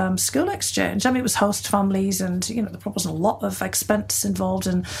paid school exchange. I mean, it was host families, and there wasn't a lot of expense involved.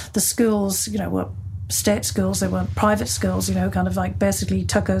 And the schools, were state schools; they weren't private schools. Kind of like basically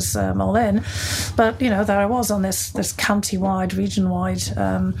took us all in. But there I was on this county-wide, region-wide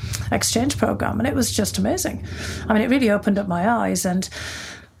exchange program, and it was just amazing. I mean, it really opened up my eyes. And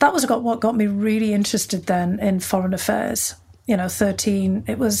that was what got me really interested then in foreign affairs. 13,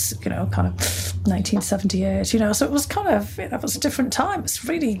 it was, kind of 1978, so it was kind of, it was a different time. It's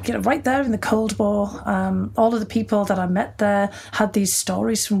really, right there in the Cold War. All of the people that I met there had these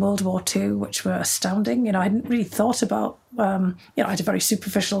stories from World War II, which were astounding. I hadn't really thought about, I had a very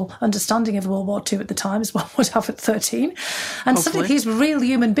superficial understanding of World War II at the time, as one would have at 13. And suddenly these were real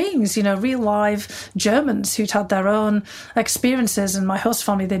human beings, real live Germans who'd had their own experiences. And my host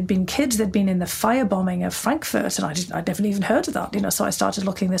family, they'd been kids, they'd been in the firebombing of Frankfurt, and I'd never even heard of that, so I started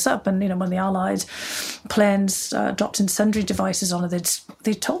looking this up. And, when the Allied planes dropped incendiary devices on it,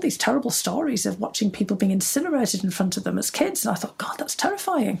 they told these terrible stories of watching people being incinerated in front of them as kids. And I thought, God, that's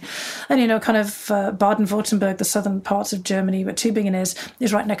terrifying. And, kind of Baden-Württemberg, the southern parts of Germany, where Tübingen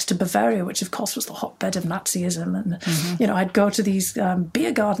is right next to Bavaria, which of course was the hotbed of Nazism. And, I'd go to these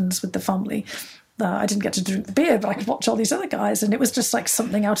beer gardens with the family. I didn't get to drink the beer, but I could watch all these other guys, and it was just like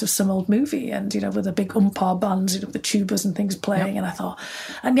something out of some old movie. And with the big umpar bands, with the tubas and things playing. Yep. And I thought,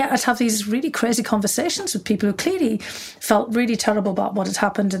 and yet I'd have these really crazy conversations with people who clearly felt really terrible about what had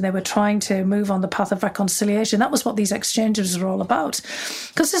happened, and they were trying to move on the path of reconciliation. That was what these exchanges were all about.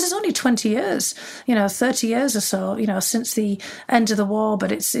 Because this is only 20 years, 30 years or so, since the end of the war.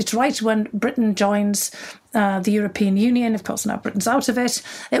 But it's right when Britain joins the European Union. Of course, now Britain's out of it.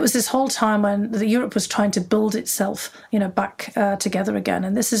 It was this whole time when Europe was trying to build itself, back together again.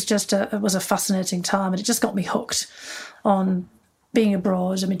 And this is just it was a fascinating time, and it just got me hooked on being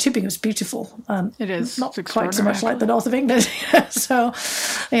abroad. I mean, Tübingen was beautiful. It is not quite so much like the north of England. So,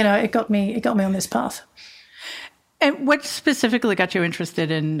 it got me on this path. And what specifically got you interested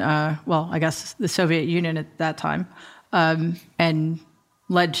in, I guess the Soviet Union at that time, and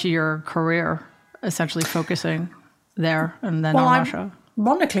led to your career essentially focusing there and then on Russia?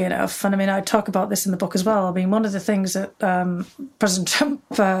 ironically enough, and I mean, I talk about this in the book as well. I mean, one of the things that President Trump,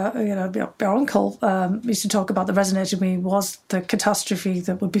 our uncle, used to talk about that resonated with me was the catastrophe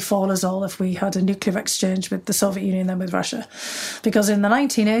that would befall us all if we had a nuclear exchange with the Soviet Union and then with Russia. Because in the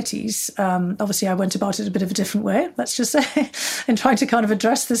 1980s, obviously I went about it a bit of a different way, let's just say, in trying to kind of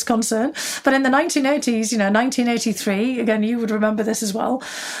address this concern. But in the 1980s, 1983, again, you would remember this as well,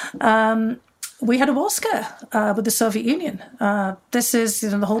 we had a war scare with the Soviet Union. This is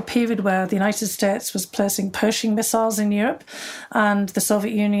the whole period where the United States was placing Pershing missiles in Europe, and the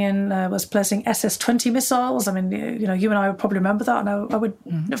Soviet Union was placing SS-20 missiles. I mean, you and I would probably remember that, and I would,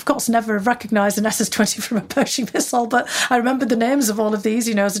 of course, never have recognised an SS-20 from a Pershing missile, but I remember the names of all of these,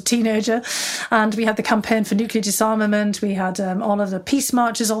 as a teenager. And we had the campaign for nuclear disarmament. We had all of the peace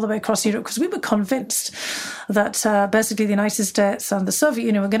marches all the way across Europe, because we were convinced that basically the United States and the Soviet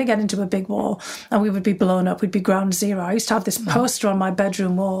Union were going to get into a big war, and we would be blown up. We'd be ground zero. I used to have this poster on my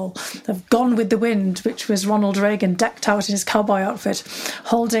bedroom wall of Gone with the Wind, which was Ronald Reagan decked out in his cowboy outfit,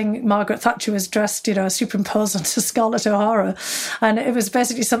 holding Margaret Thatcher was dressed, superimposed onto Scarlett O'Hara. And it was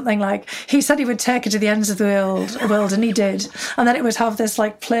basically something like, he said he would take her to the ends of the world, and he did. And then it would have this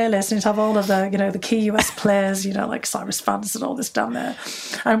playlist, and it'd have all of the, the key US players, like Cyrus Vance and all this down there.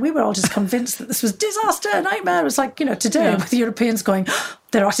 And we were all just convinced that this was disaster, nightmare. It was like, today with the Europeans going,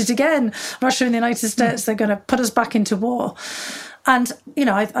 they're at it again. Russia and the United States, they're going to put us back into war. And,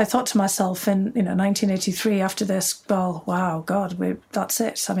 I thought to myself in, 1983 after this, well, wow, God, that's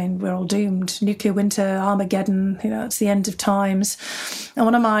it. I mean, we're all doomed. Nuclear winter, Armageddon, it's the end of times. And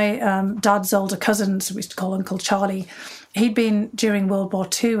one of my dad's older cousins, we used to call Uncle Charlie, he'd been during World War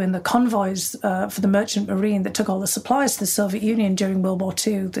II in the convoys for the Merchant Marine that took all the supplies to the Soviet Union during World War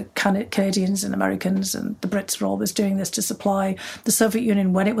II. The Canadians and Americans and the Brits were always doing this to supply the Soviet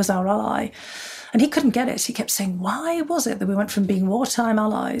Union when it was our ally. And he couldn't get it. He kept saying, why was it that we went from being wartime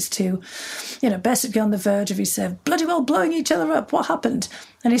allies to, basically on the verge of, he said, bloody well blowing each other up? What happened?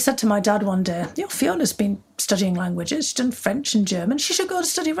 And he said to my dad one day, Fiona's been studying languages. She's done French and German. She should go and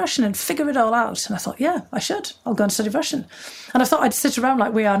study Russian and figure it all out. And I thought, yeah, I should. I'll go and study Russian. And I thought I'd sit around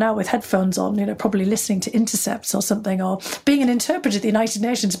like we are now with headphones on, probably listening to Intercepts or something, or being an interpreter at the United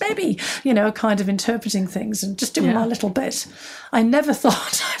Nations, maybe, kind of interpreting things and just doing my little bit. I never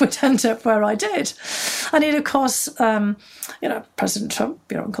thought I would end up where I did. And of course, President Trump,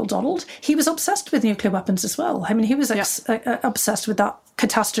 your Uncle Donald, he was obsessed with nuclear weapons as well. I mean, he was obsessed with that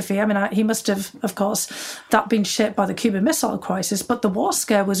catastrophe. I mean, he must have, of course, that been shaped by the Cuban Missile Crisis, but the war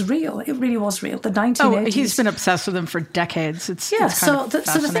scare was real. It really was real. The 1980s. Oh, he's been obsessed with them for decades. It's so the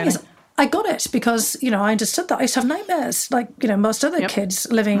thing is, I got it because, I understood that. I used to have nightmares, like, most other kids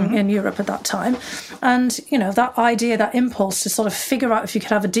living in Europe at that time. And, that idea, that impulse to sort of figure out if you could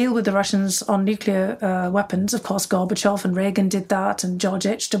have a deal with the Russians on nuclear weapons. Of course, Gorbachev and Reagan did that, and George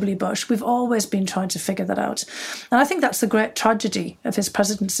H.W. Bush. We've always been trying to figure that out. And I think that's the great tragedy of his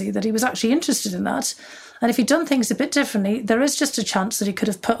presidency, that he was actually interested in that. And if he'd done things a bit differently, there is just a chance that he could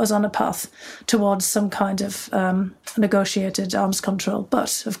have put us on a path towards some kind of negotiated arms control.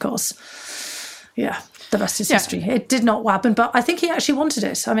 But, of course, the rest is history. It did not happen, but I think he actually wanted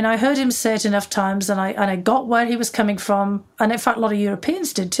it. I mean, I heard him say it enough times, and I got where he was coming from. And in fact, a lot of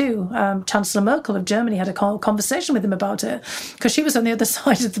Europeans did too. Chancellor Merkel of Germany had a conversation with him about it, because she was on the other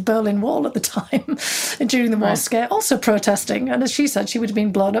side of the Berlin Wall at the time during the war scare, also protesting. And as she said, she would have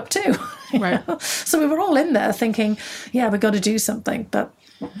been blown up too. Right. So we were all in there thinking, we've got to do something. But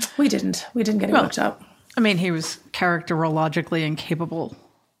we didn't. We didn't get it worked out. I mean, he was characterologically incapable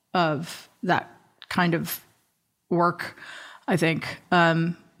of that kind of work, I think,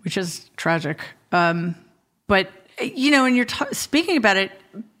 which is tragic. But, when you're speaking about it,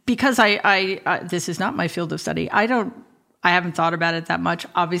 because I this is not my field of study, I haven't thought about it that much.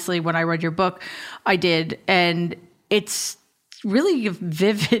 Obviously, when I read your book, I did. And it's really a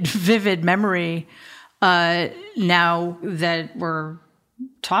vivid memory now that we're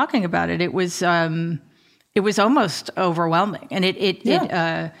talking about it. It was almost overwhelming. And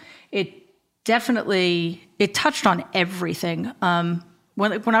it definitely, it touched on everything.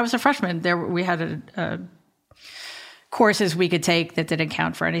 When I was a freshman, we had courses we could take that didn't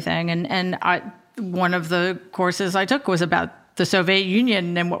count for anything, and one of the courses I took was about the Soviet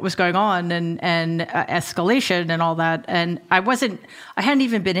Union and what was going on and escalation and all that. And I hadn't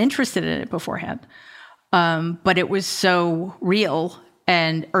even been interested in it beforehand, but it was so real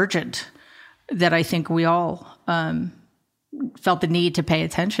and urgent that I think we all felt the need to pay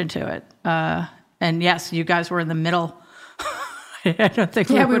attention to it. And yes, you guys were in the middle. I don't think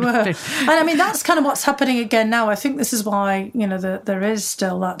we were. And I mean, that's kind of what's happening again now. I think this is why, there is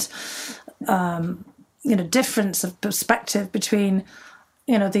still that, difference of perspective between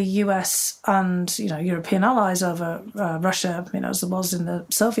the US and, European allies over Russia, as there was in the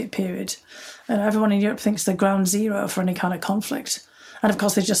Soviet period. And everyone in Europe thinks they're ground zero for any kind of conflict. And of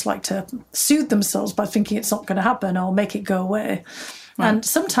course, they just like to soothe themselves by thinking it's not going to happen or make it go away. Right. And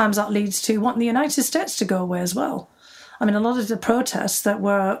sometimes that leads to wanting the United States to go away as well. I mean, a lot of the protests that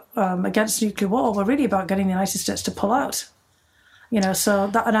were against nuclear war were really about getting the United States to pull out.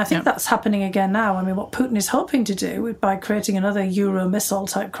 And I think that's happening again now. I mean, what Putin is hoping to do by creating another Euro missile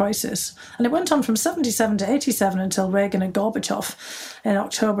type crisis, and it went on from 77 to 87 until Reagan and Gorbachev in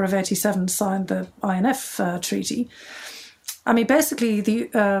October of 87 signed the INF treaty. I mean, basically,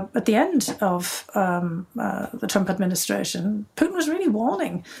 at the end of the Trump administration, Putin was really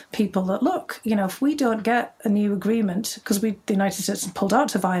warning people that, look, if we don't get a new agreement, because the United States had pulled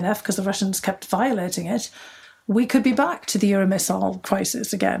out of INF because the Russians kept violating it, we could be back to the Euromissile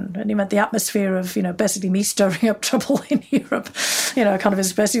crisis again. And he meant the atmosphere of, basically me stirring up trouble in Europe, kind of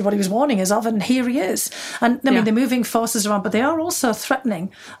is basically what he was warning us of. And here he is. And I mean, they're moving forces around, but they are also threatening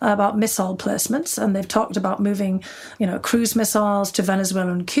about missile placements. And they've talked about moving, cruise missiles to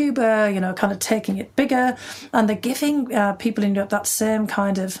Venezuela and Cuba, kind of taking it bigger. And they're giving people in Europe that same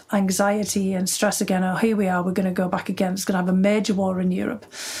kind of anxiety and stress again. Oh, here we are. We're going to go back again. It's going to have a major war in Europe.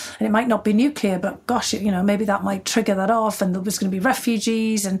 And it might not be nuclear, but gosh, maybe that might trigger that off, and there was going to be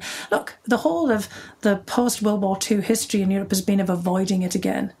refugees. And look, the whole of the post-World War II history in Europe has been of avoiding it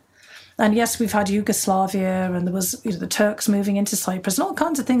again. And yes, we've had Yugoslavia, and there was the Turks moving into Cyprus, and all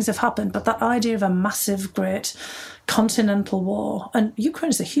kinds of things have happened. But that idea of a massive, great continental war, and Ukraine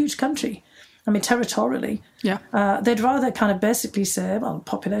is a huge country. I mean, territorially, they'd rather kind of basically say, well,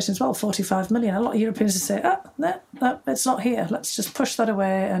 population as well, 45 million. A lot of Europeans would say, no, it's not here. Let's just push that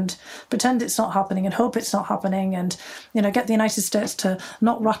away and pretend it's not happening and hope it's not happening, and, get the United States to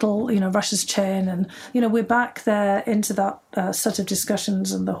not rattle, Russia's chain. And, we're back there into that set of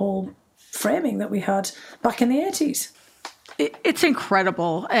discussions and the whole framing that we had back in the 80s. It's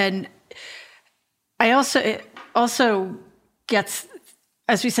incredible. And it also gets,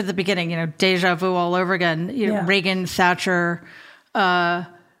 as we said at the beginning, deja vu all over again. Reagan, Thatcher,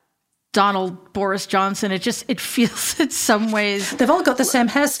 Donald, Boris Johnson. It feels in some ways they've all got the same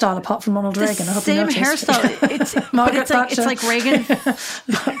hairstyle apart from Ronald Reagan. I hope you noticed. Hairstyle. It's like Reagan,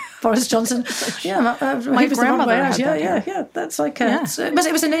 Boris Johnson. My grandmother had that. Yeah. That's like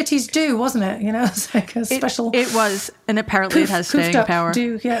it was an 80s do, wasn't it? It's like a special. It was, and apparently it has staying power.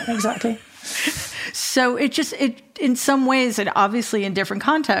 Do, yeah, exactly. So it in some ways, and obviously in different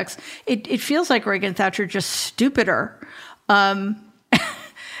contexts, it feels like Reagan, Thatcher, just stupider.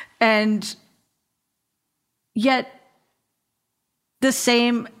 And yet the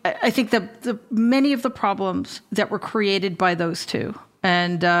same, I think the many of the problems that were created by those two.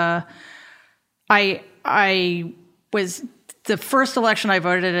 And I was, the first election I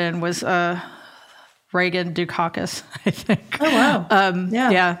voted in was Reagan Dukakis, I think. Oh, wow.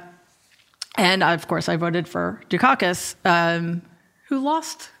 Yeah. And of course, I voted for Dukakis, who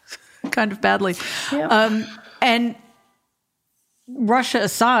lost kind of badly. Yeah. And Russia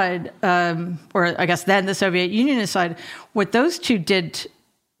aside, or I guess then the Soviet Union aside, what those two did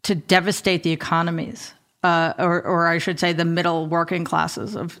to devastate the economies, or I should say the middle working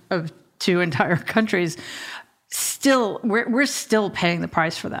classes of two entire countries, we're still paying the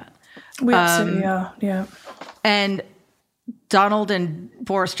price for that. We absolutely are, yeah. And Donald and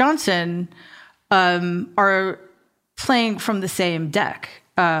Boris Johnson are playing from the same deck,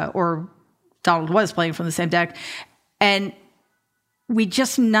 or Donald was playing from the same deck, and we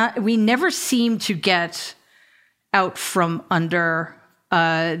never seem to get out from under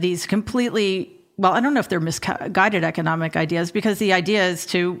these completely, well, I don't know if they're misguided economic ideas, because the idea is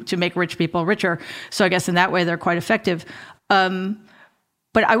to make rich people richer. So I guess in that way they're quite effective.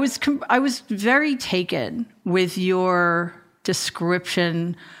 But I was very taken with your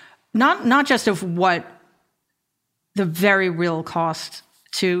description, not just of what the very real cost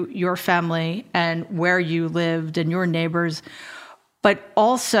to your family and where you lived and your neighbors, but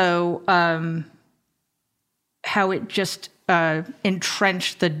also how it just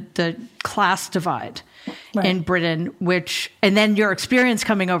entrenched the class divide in Britain, and then your experience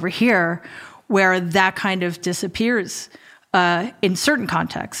coming over here, where that kind of disappears in certain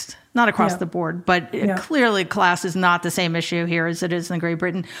contexts, not across the board, but clearly class is not the same issue here as it is in Great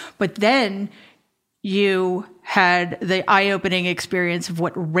Britain. But then you had the eye-opening experience of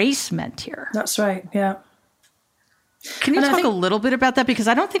what race meant here. That's right, yeah. Can you talk a little bit about that? Because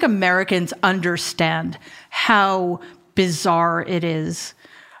I don't think Americans understand how bizarre it is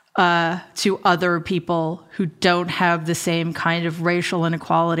to other people who don't have the same kind of racial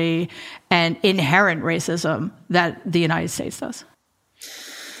inequality and inherent racism that the United States does.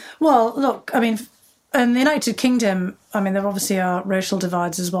 Well, look, I mean, in the United Kingdom, I mean, there obviously are racial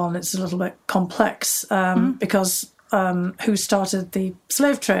divides as well, and it's a little bit complex because who started the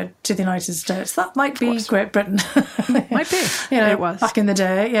slave trade to the United States? That might be Great Britain. Might be. It was. Back in the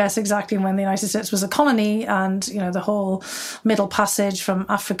day, yes, exactly, when the United States was a colony, and, the whole Middle Passage from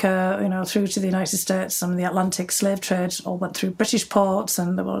Africa, through to the United States, and the Atlantic slave trade all went through British ports,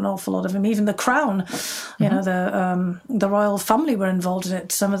 and there were an awful lot of them. Even the Crown, the royal family were involved in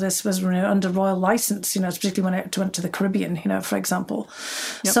it. Some of this was under royal license, particularly when it went to the Caribbean, for example.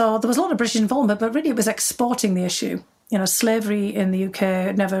 Yep. So there was a lot of British involvement, but really it was exporting the issue. Slavery in the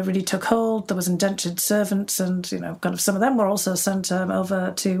UK never really took hold. There was indentured servants, and kind of some of them were also sent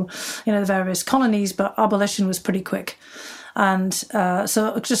over to the various colonies. But abolition was pretty quick, and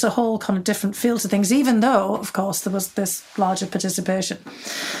so just a whole kind of different feel to things. Even though, of course, there was this larger participation.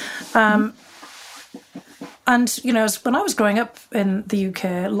 And when I was growing up in the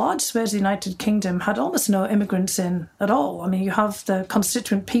UK, large swathes of the United Kingdom had almost no immigrants in at all. I mean, you have the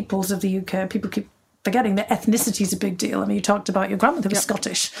constituent peoples of the UK. People keep forgetting that ethnicity is a big deal. I mean, you talked about your grandmother was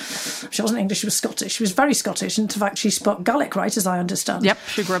Scottish. She wasn't English, she was Scottish. She was very Scottish. In fact, she spoke Gaelic, right, as I understand. Yep,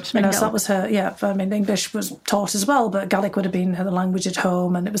 she grew up speaking Gaelic. So that was her, I mean, English was taught as well, but Gaelic would have been her language at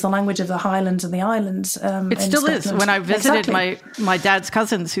home, and it was the language of the Highlands and the islands. It still Scotland. is. When I visited my dad's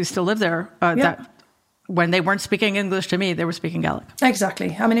cousins who still live there, when they weren't speaking English to me, they were speaking Gaelic.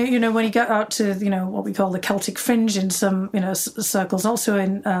 Exactly. I mean, when you get out to, what we call the Celtic fringe in some, circles, also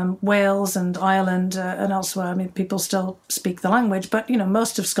in Wales and Ireland and elsewhere, I mean, people still speak the language. But,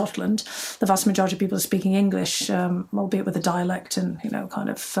 most of Scotland, the vast majority of people are speaking English, albeit with a dialect, and,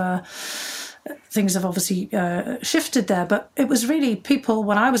 things have obviously shifted there. But it was really people,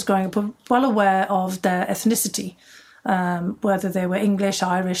 when I was growing up, were well aware of their ethnicity. Whether they were English,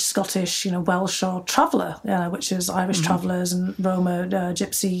 Irish, Scottish, Welsh, or traveller, which is Irish travellers and Roma,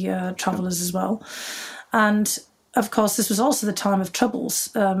 gypsy travellers as well. And of course, this was also the time of troubles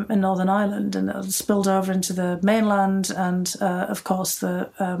in Northern Ireland, and it spilled over into the mainland, and of course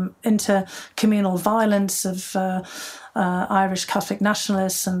the intercommunal violence of Irish Catholic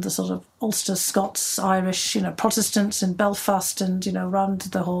nationalists and the sort of Ulster Scots, Irish, Protestants in Belfast, and around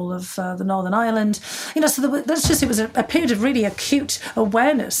the whole of the Northern Ireland, so it was a period of really acute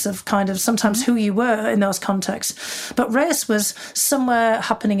awareness of kind of sometimes who you were in those contexts, but race was somewhere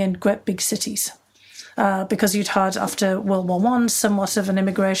happening in great big cities. Because you'd had, after World War I, somewhat of an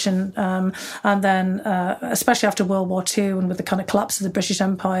immigration, and then especially after World War II and with the kind of collapse of the British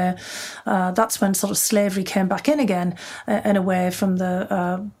Empire, that's when sort of slavery came back in again, in a way, from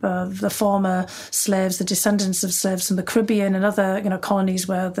the former slaves, the descendants of slaves from the Caribbean and other colonies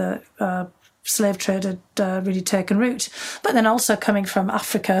where the slave trade had really taken root, but then also coming from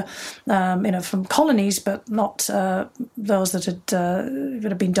Africa, from colonies, but not those that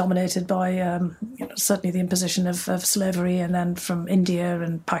had been dominated by certainly the imposition of slavery, and then from India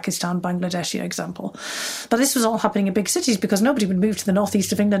and Pakistan, Bangladesh, example. But this was all happening in big cities because nobody would move to the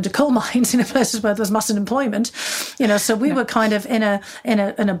northeast of England to coal mines, places where there was massive employment, so we were kind of in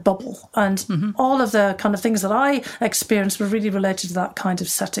a bubble, and all of the kind of things that I experienced were really related to that kind of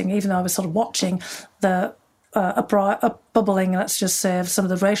setting, even though I was sort of watching the upbubbling, let's just say, of some of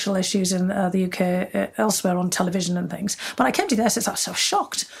the racial issues in the UK elsewhere on television and things. When I came to the United States, I was so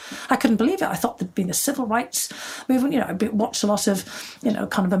shocked. I couldn't believe it. I thought there'd been the civil rights movement. I watched a lot of,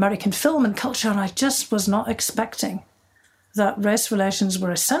 kind of American film and culture, and I just was not expecting that race relations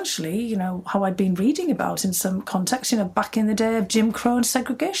were essentially, how I'd been reading about in some context, back in the day of Jim Crow and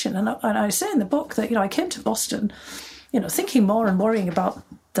segregation. And I say in the book that, I came to Boston, thinking more and worrying about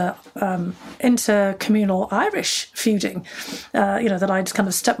the intercommunal Irish feuding, that I'd kind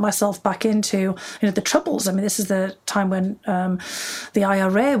of stepped myself back into, the Troubles. I mean, this is the time when the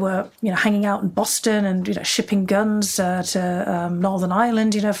IRA were, hanging out in Boston and, shipping guns to Northern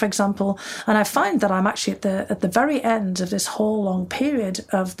Ireland, for example. And I find that I'm actually at the very end of this whole long period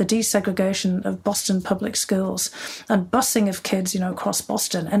of the desegregation of Boston public schools and busing of kids, across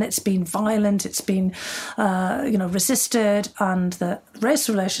Boston. And it's been violent, it's been, resisted, and the race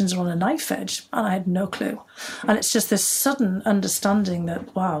relations are on a knife edge, and I had no clue. And it's just this sudden understanding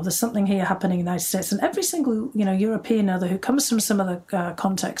that, wow, there's something here happening in the United States, and every single European other who comes from some other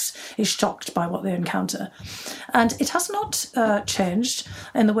context is shocked by what they encounter. And it has not changed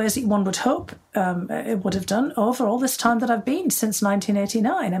in the ways that one would hope it would have done over all this time that I've been since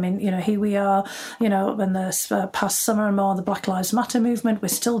 1989. I mean, here we are, in this past summer and more, the Black Lives Matter movement, we're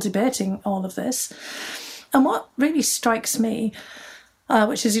still debating all of this. And what really strikes me,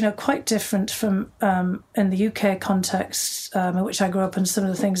 which is, quite different from in the UK context, in which I grew up, and some of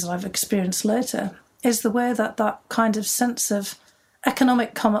the things that I've experienced later, is the way that kind of sense of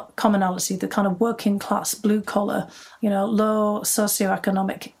economic commonality, the kind of working class, blue collar, low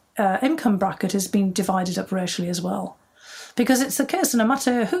socioeconomic income bracket has been divided up racially as well. Because it's the case, no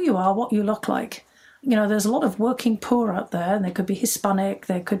matter who you are, what you look like, there's a lot of working poor out there, and they could be Hispanic,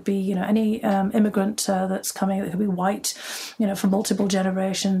 they could be, any immigrant that's coming, they could be white, from multiple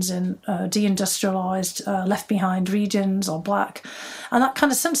generations in deindustrialized, left behind regions, or black. And that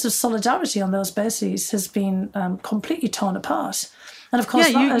kind of sense of solidarity on those bases has been completely torn apart. And of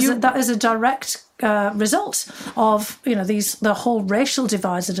course, that is a direct result of, the whole racial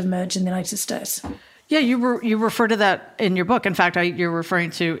divides that emerge in the United States. Yeah, you refer to that in your book. In fact, you're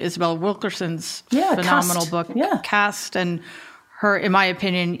referring to Isabel Wilkerson's phenomenal book, Caste, and her, in my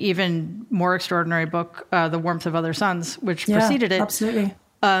opinion, even more extraordinary book, The Warmth of Other Suns, which preceded it. Absolutely.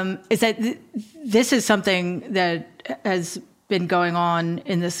 Is that this is something that has been going on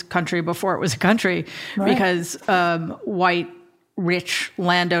in this country before it was a country, because white, rich,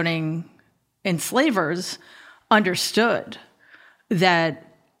 landowning enslavers understood that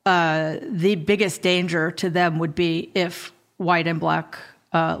the biggest danger to them would be if white and black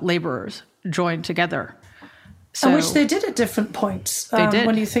laborers joined together. And which they did at different points. They did.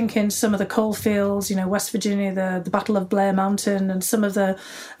 When you think in some of the coal fields, West Virginia, the Battle of Blair Mountain, and some of the,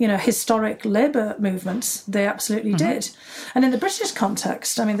 historic labour movements, they absolutely did. And in the British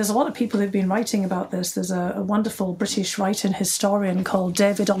context, there's a lot of people who've been writing about this. There's a wonderful British writer and historian called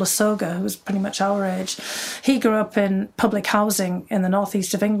David Olusoga, who was pretty much our age. He grew up in public housing in the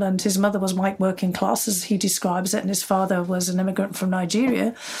northeast of England. His mother was white working class, as he describes it, and his father was an immigrant from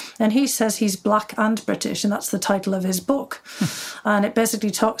Nigeria. And he says he's black and British, and that's the title of his book. And it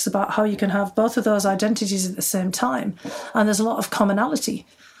basically talks about how you can have both of those identities at the same time. And there's a lot of commonality,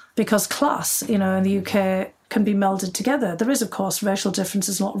 because class, in the UK can be melded together. There is, of course, racial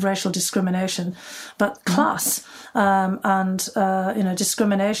differences, a lot of racial discrimination, but class and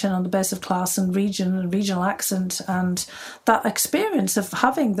discrimination on the basis of class and region and regional accent, and that experience of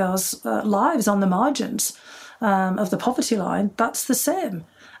having those lives on the margins of the poverty line, that's the same.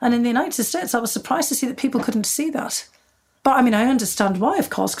 And in the United States, I was surprised to see that people couldn't see that. But I understand why, of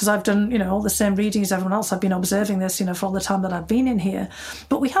course, because I've done, all the same reading as everyone else. I've been observing this, for all the time that I've been in here.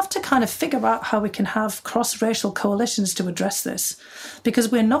 But we have to kind of figure out how we can have cross-racial coalitions to address this,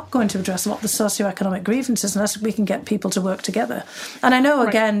 because we're not going to address a lot of the socioeconomic grievances unless we can get people to work together. And I know,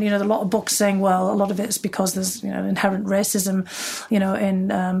 again, a lot of books saying, well, a lot of it's because there's, inherent racism,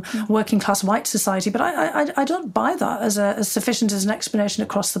 in working-class white society. But I don't buy that as sufficient as an explanation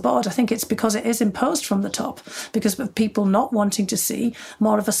across the board. I think it's because it is imposed from the top, because of people not wanting to see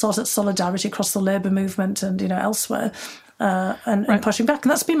more of a sort of solidarity across the labour movement and elsewhere, and pushing back.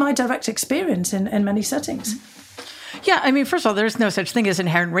 And that's been my direct experience in many settings. Yeah, first of all, there's no such thing as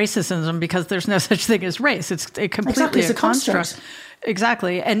inherent racism, because there's no such thing as race. It's completely a construct.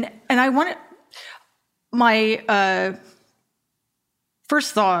 Exactly. And I want my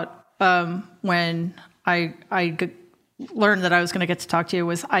first thought when I learned that I was going to get to talk to you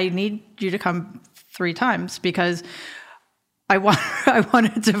was, I need you to come 3 times, because I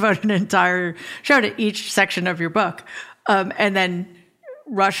want to devote an entire show to each section of your book, and then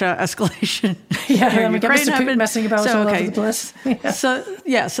Russia escalation. And we get Mr. Putin messing about all over the place. So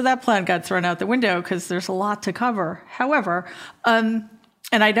that plan got thrown out the window because there's a lot to cover. However, and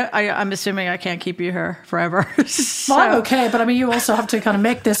I'm assuming I can't keep you here forever. Well, I'm okay, but you also have to kind of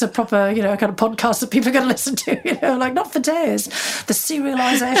make this a proper, kind of podcast that people are going to listen to, not for days. The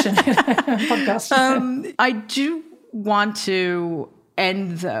serialization podcast. I do want to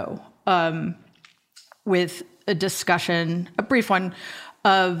end, though, with a discussion, a brief one,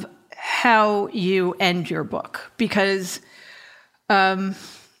 of how you end your book. Because one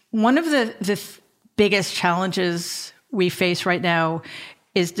of the biggest challenges we face right now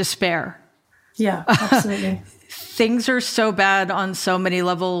is despair. Yeah, absolutely. Things are so bad on so many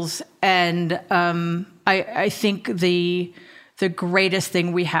levels, and I think the greatest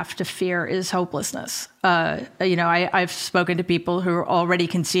thing we have to fear is hopelessness. I've spoken to people who are already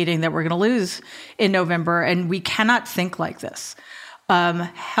conceding that we're going to lose in November, and we cannot think like this.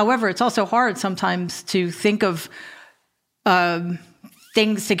 However, it's also hard sometimes to think of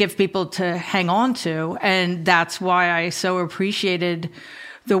things to give people to hang on to, and that's why I so appreciated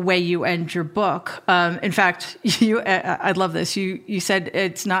the way you end your book. In fact, I love this. You said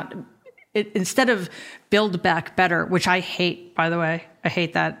it's not. Instead of build back better, which I hate, by the way, I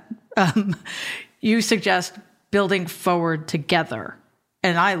hate that, you suggest building forward together.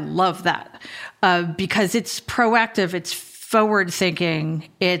 And I love that because it's proactive, it's forward thinking,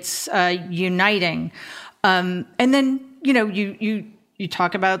 it's uniting. And then, you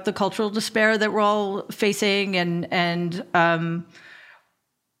talk about the cultural despair that we're all facing and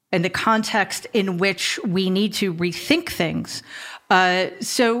and the context in which we need to rethink things.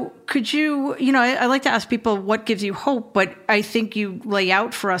 So could you, I like to ask people what gives you hope, but I think you lay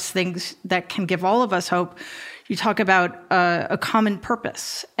out for us things that can give all of us hope. You talk about a common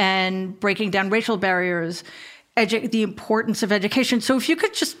purpose and breaking down racial barriers, the importance of education. So if you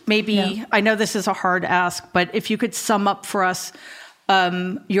could just maybe, I know this is a hard ask, but if you could sum up for us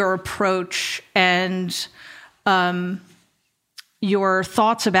your approach and your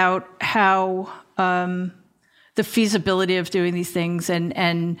thoughts about how the feasibility of doing these things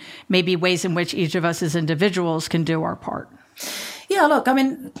and maybe ways in which each of us as individuals can do our part. Yeah, look, I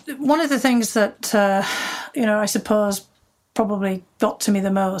mean, one of the things that, I suppose probably got to me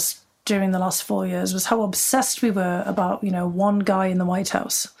the most during the last 4 years was how obsessed we were about, one guy in the White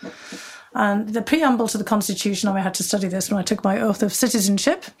House. And the preamble to the Constitution, I had to study this when I took my oath of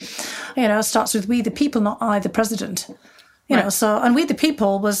citizenship, starts with "We the people, not I the president." And "We the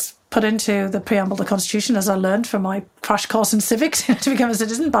people" was put into the preamble of the Constitution, as I learned from my crash course in civics, to become a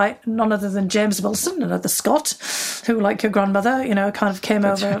citizen, by none other than James Wilson, another Scot, who, like your grandmother, kind of came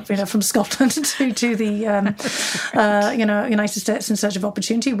over, from Scotland to the, United States in search of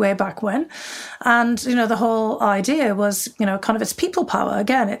opportunity way back when. And, the whole idea was, kind of it's people power.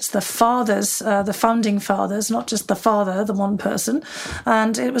 Again, it's the fathers, the founding fathers, not just the father, the one person.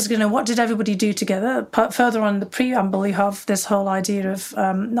 And it was, what did everybody do together? Further on in the preamble, you have this whole idea of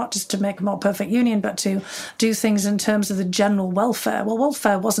not just to make a more perfect union, but to do things in terms of the general welfare. Well,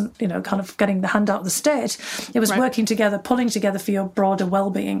 welfare wasn't, kind of getting the hand out of the state. It was working together, pulling together for your broader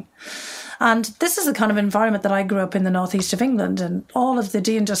well-being. And this is the kind of environment that I grew up in the northeast of England, and all of the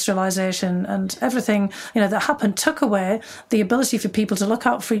deindustrialization and everything, that happened took away the ability for people to look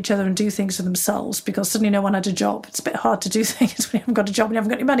out for each other and do things for themselves, because suddenly no one had a job. It's a bit hard to do things when you haven't got a job and you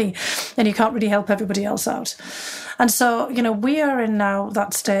haven't got any money, and you can't really help everybody else out. And so, we are in now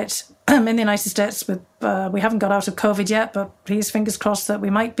that state in the United States with, we haven't got out of COVID yet, but please, fingers crossed that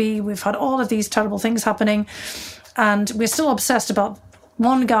we might be. We've had all of these terrible things happening, and we're still obsessed about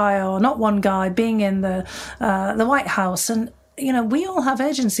one guy or not one guy being in the White House. And, we all have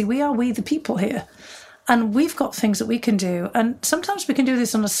agency. We the people here. And we've got things that we can do. And sometimes we can do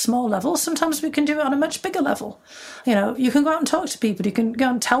this on a small level. Sometimes we can do it on a much bigger level. You can go out and talk to people. You can go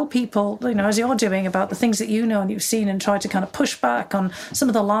and tell people, as you're doing, about the things that you know and you've seen, and try to kind of push back on some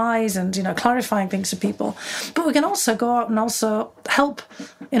of the lies and, clarifying things to people. But we can also go out and also help,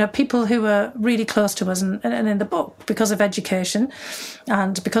 people who are really close to us. And in the book, because of education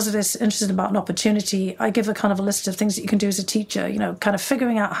and because of this interest about an opportunity, I give a kind of a list of things that you can do as a teacher, kind of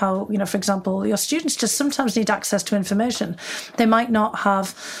figuring out how, for example, your students just sometimes need access to information. They might not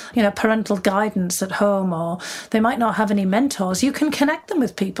have, parental guidance at home, or they might not have any mentors. You can connect them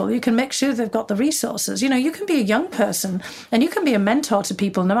with people. You can make sure they've got the resources. You can be a young person and you can be a mentor to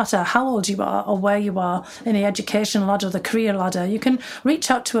people no matter how old you are or where you are in the education ladder, the career ladder. You can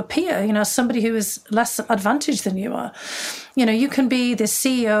reach out to a peer, somebody who is less advantaged than you are. You can be the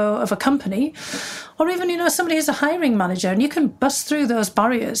CEO of a company, or even, somebody who's a hiring manager, and you can bust through those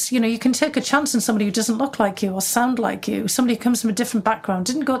barriers. You can take a chance on somebody who doesn't look like you or sound like you, somebody who comes from a different background,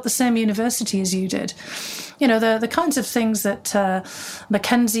 didn't go at the same university as you did. The kinds of things that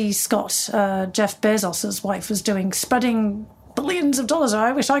Mackenzie Scott, Jeff Bezos's wife, was doing, spreading billions of dollars.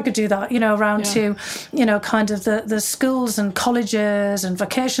 I wish I could do that, around to, kind of the schools and colleges and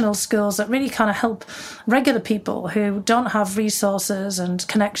vocational schools that really kind of help regular people who don't have resources and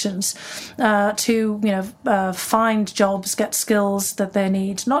connections to, find jobs, get skills that they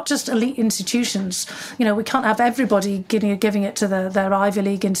need, not just elite institutions. We can't have everybody giving it to their Ivy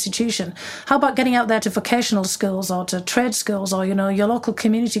League institution. How about getting out there to vocational schools or to trade schools or, your local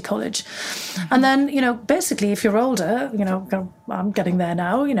community college? And then, basically, if you're older, I'm getting there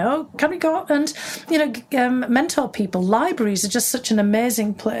now, can we go out and, mentor people? Libraries are just such an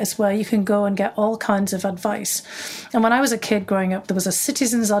amazing place where you can go and get all kinds of advice. And when I was a kid growing up, there was a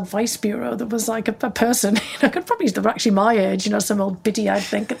Citizens Advice Bureau that was like a person, they were actually my age, some old biddy, I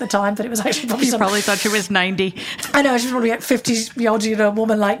think, at the time, but it was actually probably You probably thought she was 90. I know, she was probably like 50-year-old,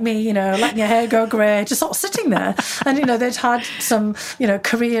 woman like me, letting your hair go grey, just sort of sitting there. And, they'd had some,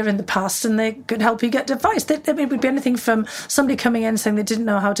 career in the past, and they could help you get advice. It would be anything from somebody coming in saying they didn't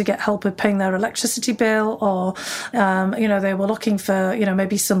know how to get help with paying their electricity bill, or, they were looking for,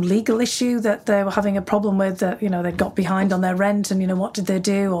 maybe some legal issue that they were having a problem with, that, they got behind on their rent, and, what did they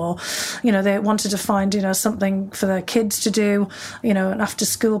do? Or, they wanted to find, something for their kids to do, an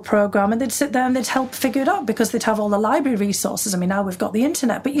after-school program, and they'd sit there and they'd help figure it out because they'd have all the library resources. I mean, now we've got the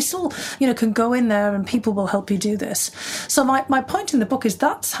internet, but you still, can go in there and people will help you do this. So my point in the book is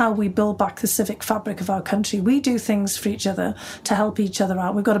that's how we build back the civic fabric of our country. We do things for each other. to help each other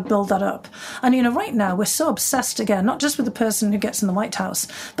out. We've got to build that up. And, right now we're so obsessed, again, not just with the person who gets in the White House,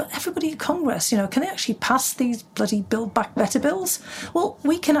 but everybody at Congress, can they actually pass these bloody Build Back Better bills? Well,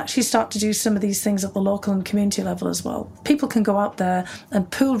 we can actually start to do some of these things at the local and community level as well. People can go out there and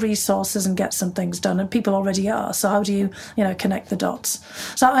pool resources and get some things done, and people already are. So how do you, connect the dots?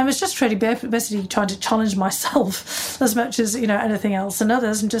 So I was just really basically trying to challenge myself as much as, anything else and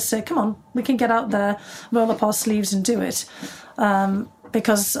others, and just say, come on, we can get out there, roll up our sleeves and do it.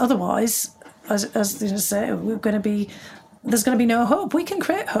 Because otherwise, as you say, there's going to be no hope. We can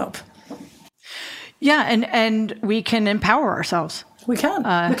create hope. Yeah, and we can empower ourselves. We can.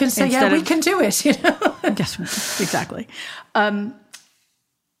 We can say, we can do it. Yes, exactly.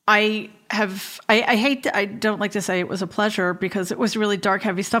 I don't like to say it was a pleasure because it was really dark,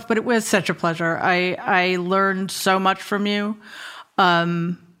 heavy stuff, but it was such a pleasure. I learned so much from you.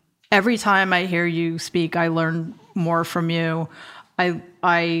 Every time I hear you speak, I learn more from you.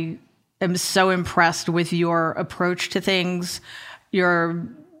 I am so impressed with your approach to things, the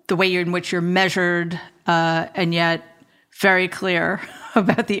way in which you're measured, and yet very clear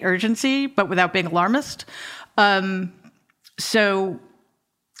about the urgency, but without being alarmist. So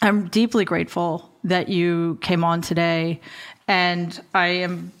I'm deeply grateful that you came on today. And I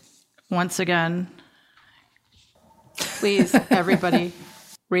am, once again, please, everybody,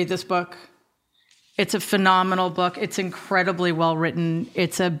 read this book. It's a phenomenal book. It's incredibly well written.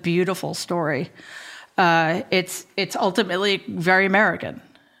 It's a beautiful story. It's ultimately a very American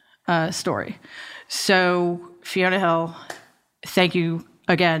story. So, Fiona Hill, thank you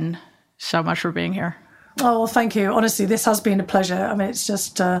again so much for being here. Oh, well, thank you. Honestly, this has been a pleasure. I mean, it's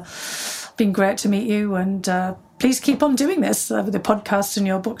just been great to meet you, and please keep on doing this with the podcast and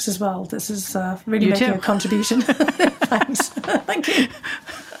your books as well. This is really making a contribution. Thanks. Thank you.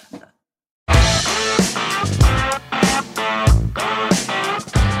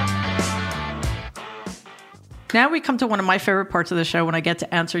 Now we come to one of my favorite parts of the show when I get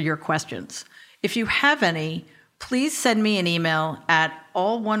to answer your questions. If you have any, please send me an email at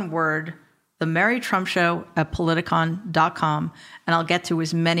all one word, themarytrumpshow@politicon.com, and I'll get to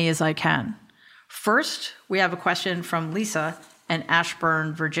as many as I can. First, we have a question from Lisa in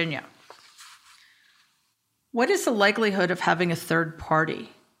Ashburn, Virginia. What is the likelihood of having a third party?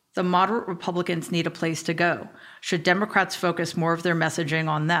 The moderate Republicans need a place to go. Should Democrats focus more of their messaging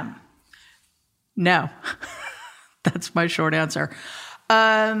on them? No. That's my short answer.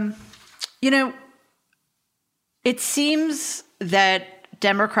 It seems that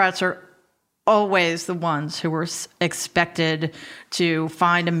Democrats are always the ones who were expected to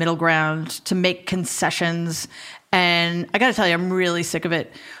find a middle ground, to make concessions. And I got to tell you, I'm really sick of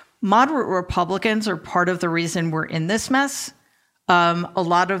it. Moderate Republicans are part of the reason we're in this mess. A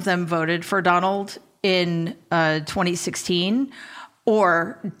lot of them voted for Donald in 2016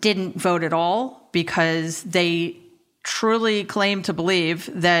 or didn't vote at all because they truly claim to believe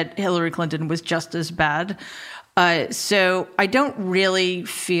that Hillary Clinton was just as bad. So I don't really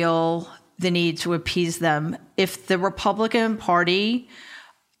feel the need to appease them. If the Republican Party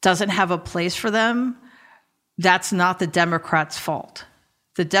doesn't have a place for them, that's not the Democrats' fault.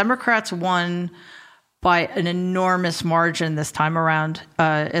 The Democrats won by an enormous margin this time around,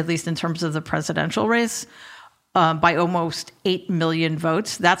 at least in terms of the presidential race, by almost 8 million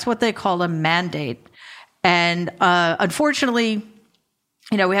votes. That's what they call a mandate. And unfortunately,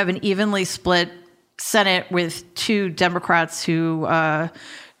 we have an evenly split Senate with 2 Democrats who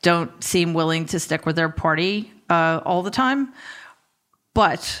don't seem willing to stick with their party all the time.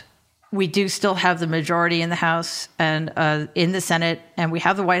 But we do still have the majority in the House and in the Senate, and we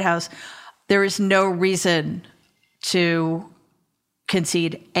have the White House. There is no reason to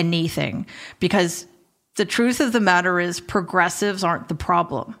concede anything because the truth of the matter is progressives aren't the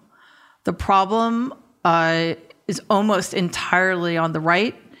problem. The problem is almost entirely on the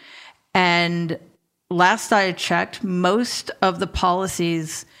right. And last I checked, most of the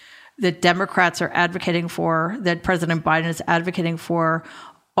policies that Democrats are advocating for, that President Biden is advocating for,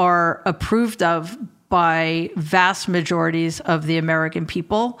 are approved of by vast majorities of the American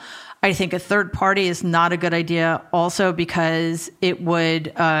people. I think a third party is not a good idea also because it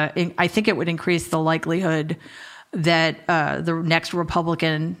would, I think it would increase the likelihood that the next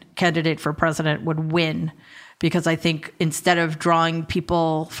Republican candidate for president would win, because I think instead of drawing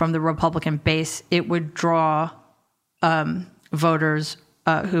people from the Republican base, it would draw voters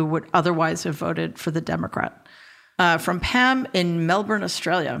who would otherwise have voted for the Democrat. From Pam in Melbourne,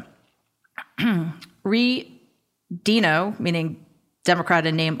 Australia. Dino, meaning Democrat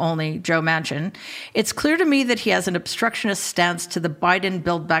in name only, Joe Manchin, it's clear to me that he has an obstructionist stance to the Biden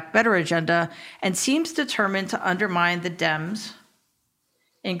Build Back Better agenda and seems determined to undermine the Dems,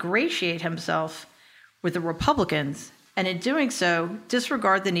 ingratiate himself with the Republicans, and in doing so,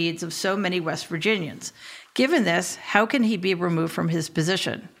 disregard the needs of so many West Virginians. Given this, how can he be removed from his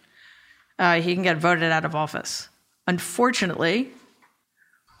position? He can get voted out of office. Unfortunately,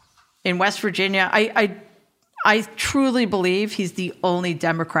 in West Virginia, I truly believe he's the only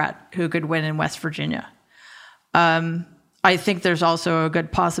Democrat who could win in West Virginia. I think there's also a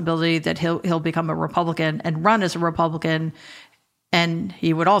good possibility that he'll become a Republican and run as a Republican, and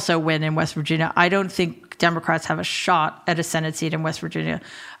he would also win in West Virginia. I don't think Democrats have a shot at a Senate seat in West Virginia.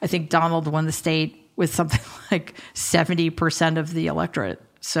 I think Donald won the state with something like 70% of the electorate.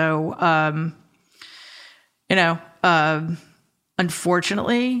 So,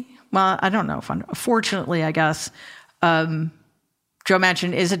 unfortunately, well, I don't know if fortunately, I guess, Joe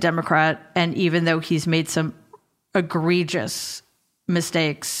Manchin is a Democrat, and even though he's made some egregious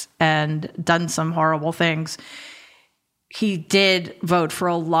mistakes and done some horrible things, he did vote for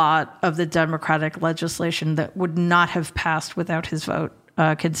a lot of the Democratic legislation that would not have passed without his vote,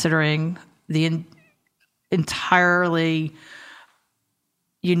 considering the entirely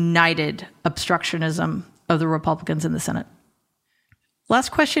united obstructionism of the Republicans in the Senate. Last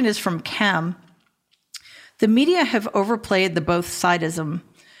question is from Cam. The media have overplayed the both-sidism.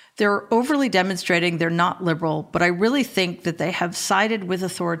 They're overly demonstrating they're not liberal, but I really think that they have sided with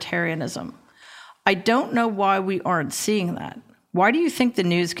authoritarianism. I don't know why we aren't seeing that. Why do you think the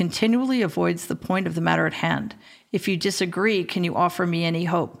news continually avoids the point of the matter at hand? If you disagree, can you offer me any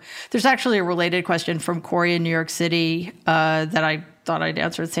hope? There's actually a related question from Corey in New York City that I thought I'd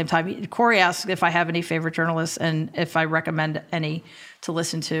answer at the same time. Corey asks if I have any favorite journalists and if I recommend any to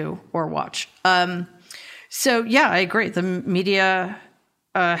listen to or watch. So yeah, I agree. The media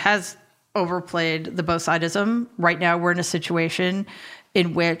has overplayed the both-sidism. Right now, we're in a situation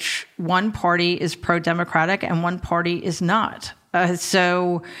in which one party is pro-democratic and one party is not.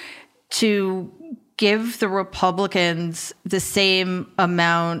 So to give the Republicans the same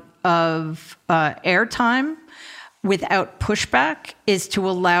amount of airtime without pushback is to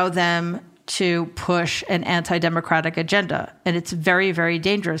allow them to push an anti-democratic agenda. And it's very, very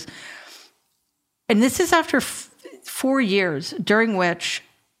dangerous. And this is after 4 years during which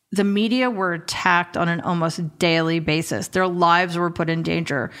the media were attacked on an almost daily basis. Their lives were put in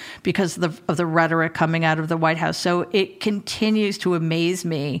danger because of the rhetoric coming out of the White House. So it continues to amaze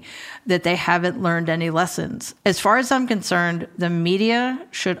me that they haven't learned any lessons. As far as I'm concerned, the media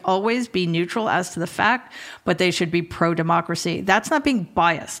should always be neutral as to the fact, but they should be pro-democracy. That's not being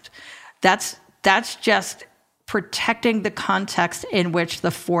biased. That's just protecting the context in which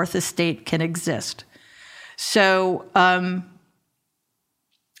the fourth estate can exist. So,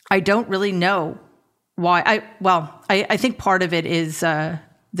 I don't really know why. I think part of it is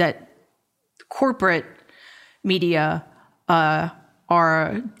that corporate media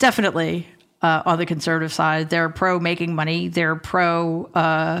are definitely on the conservative side. They're pro making money. They're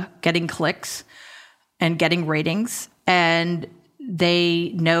pro getting clicks and getting ratings. And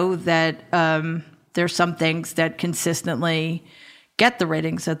they know that there's some things that consistently get the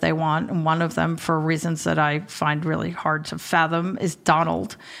ratings that they want. And one of them, for reasons that I find really hard to fathom, is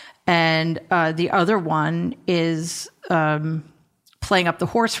Donald. And the other one is playing up the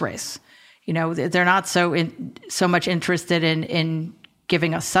horse race. You know, they're not so much interested in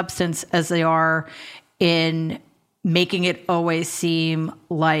giving us substance as they are in making it always seem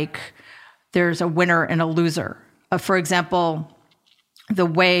like there's a winner and a loser. For example, the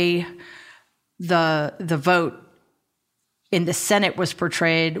way the vote in the Senate was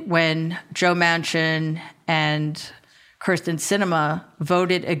portrayed when Joe Manchin and Kyrsten Sinema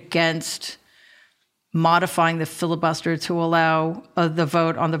voted against modifying the filibuster to allow the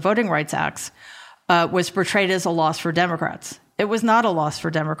vote on the Voting Rights Acts was portrayed as a loss for Democrats. It was not a loss for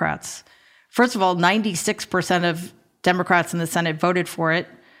Democrats. First of all, 96% of Democrats in the Senate voted for it.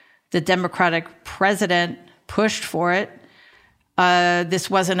 The Democratic president pushed for it. This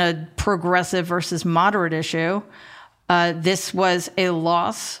wasn't a progressive versus moderate issue. This was a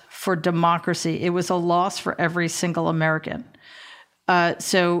loss for democracy. It was a loss for every single American.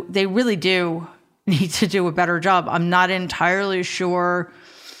 So they really do need to do a better job. I'm not entirely sure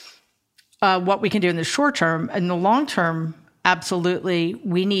what we can do in the short term. In the long term, absolutely,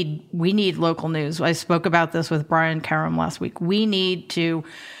 we need local news. I spoke about this with Brian Karam last week. We need to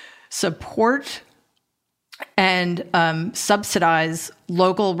support and subsidize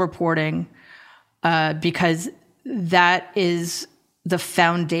local reporting because that is the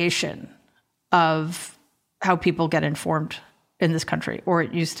foundation of how people get informed in this country, or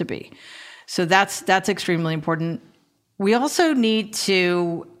it used to be. So that's extremely important. We also need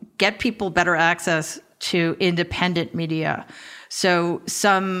to get people better access to independent media. So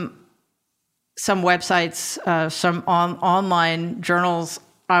some websites, some online journals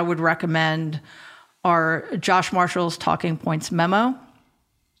I would recommend are Josh Marshall's Talking Points Memo,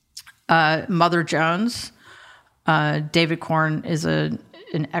 Mother Jones. David Korn is an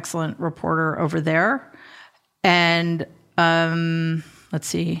excellent reporter over there. And let's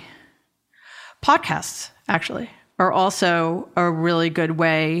see, podcasts actually are also a really good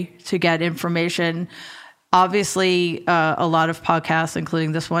way to get information. Obviously, a lot of podcasts,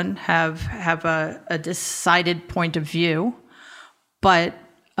 including this one, have a decided point of view, but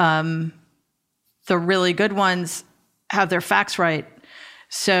the really good ones have their facts right.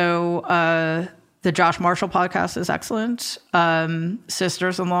 So the Josh Marshall podcast is excellent.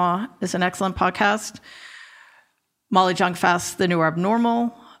 Sisters-in-Law is an excellent podcast. Molly Jong-Fast's The New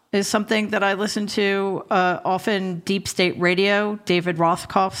Abnormal is something that I listen to often. Deep State Radio, David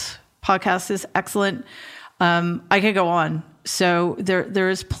Rothkopf's podcast is excellent. I could go on. So there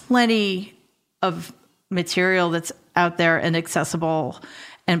is plenty of material that's out there and accessible,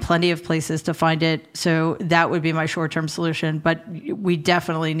 and plenty of places to find it. So that would be my short-term solution. But we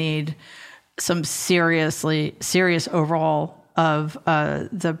definitely need some serious overhaul of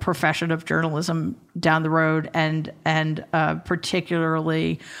the profession of journalism down the road, and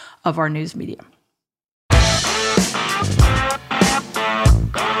particularly of our news media.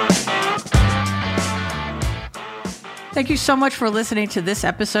 Thank you so much for listening to this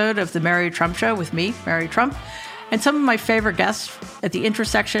episode of The Mary Trump Show with me, Mary Trump, and some of my favorite guests at the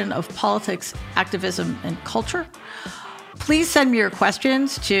intersection of politics, activism, and culture. Please send me your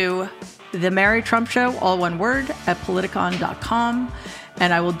questions to The Mary Trump Show, all one word, at politicon.com,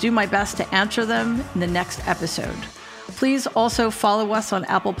 and I will do my best to answer them in the next episode. Please also follow us on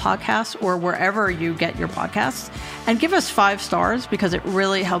Apple Podcasts or wherever you get your podcasts, and give us 5 stars because it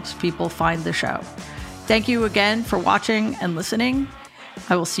really helps people find the show. Thank you again for watching and listening.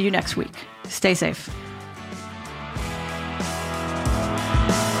 I will see you next week. Stay safe.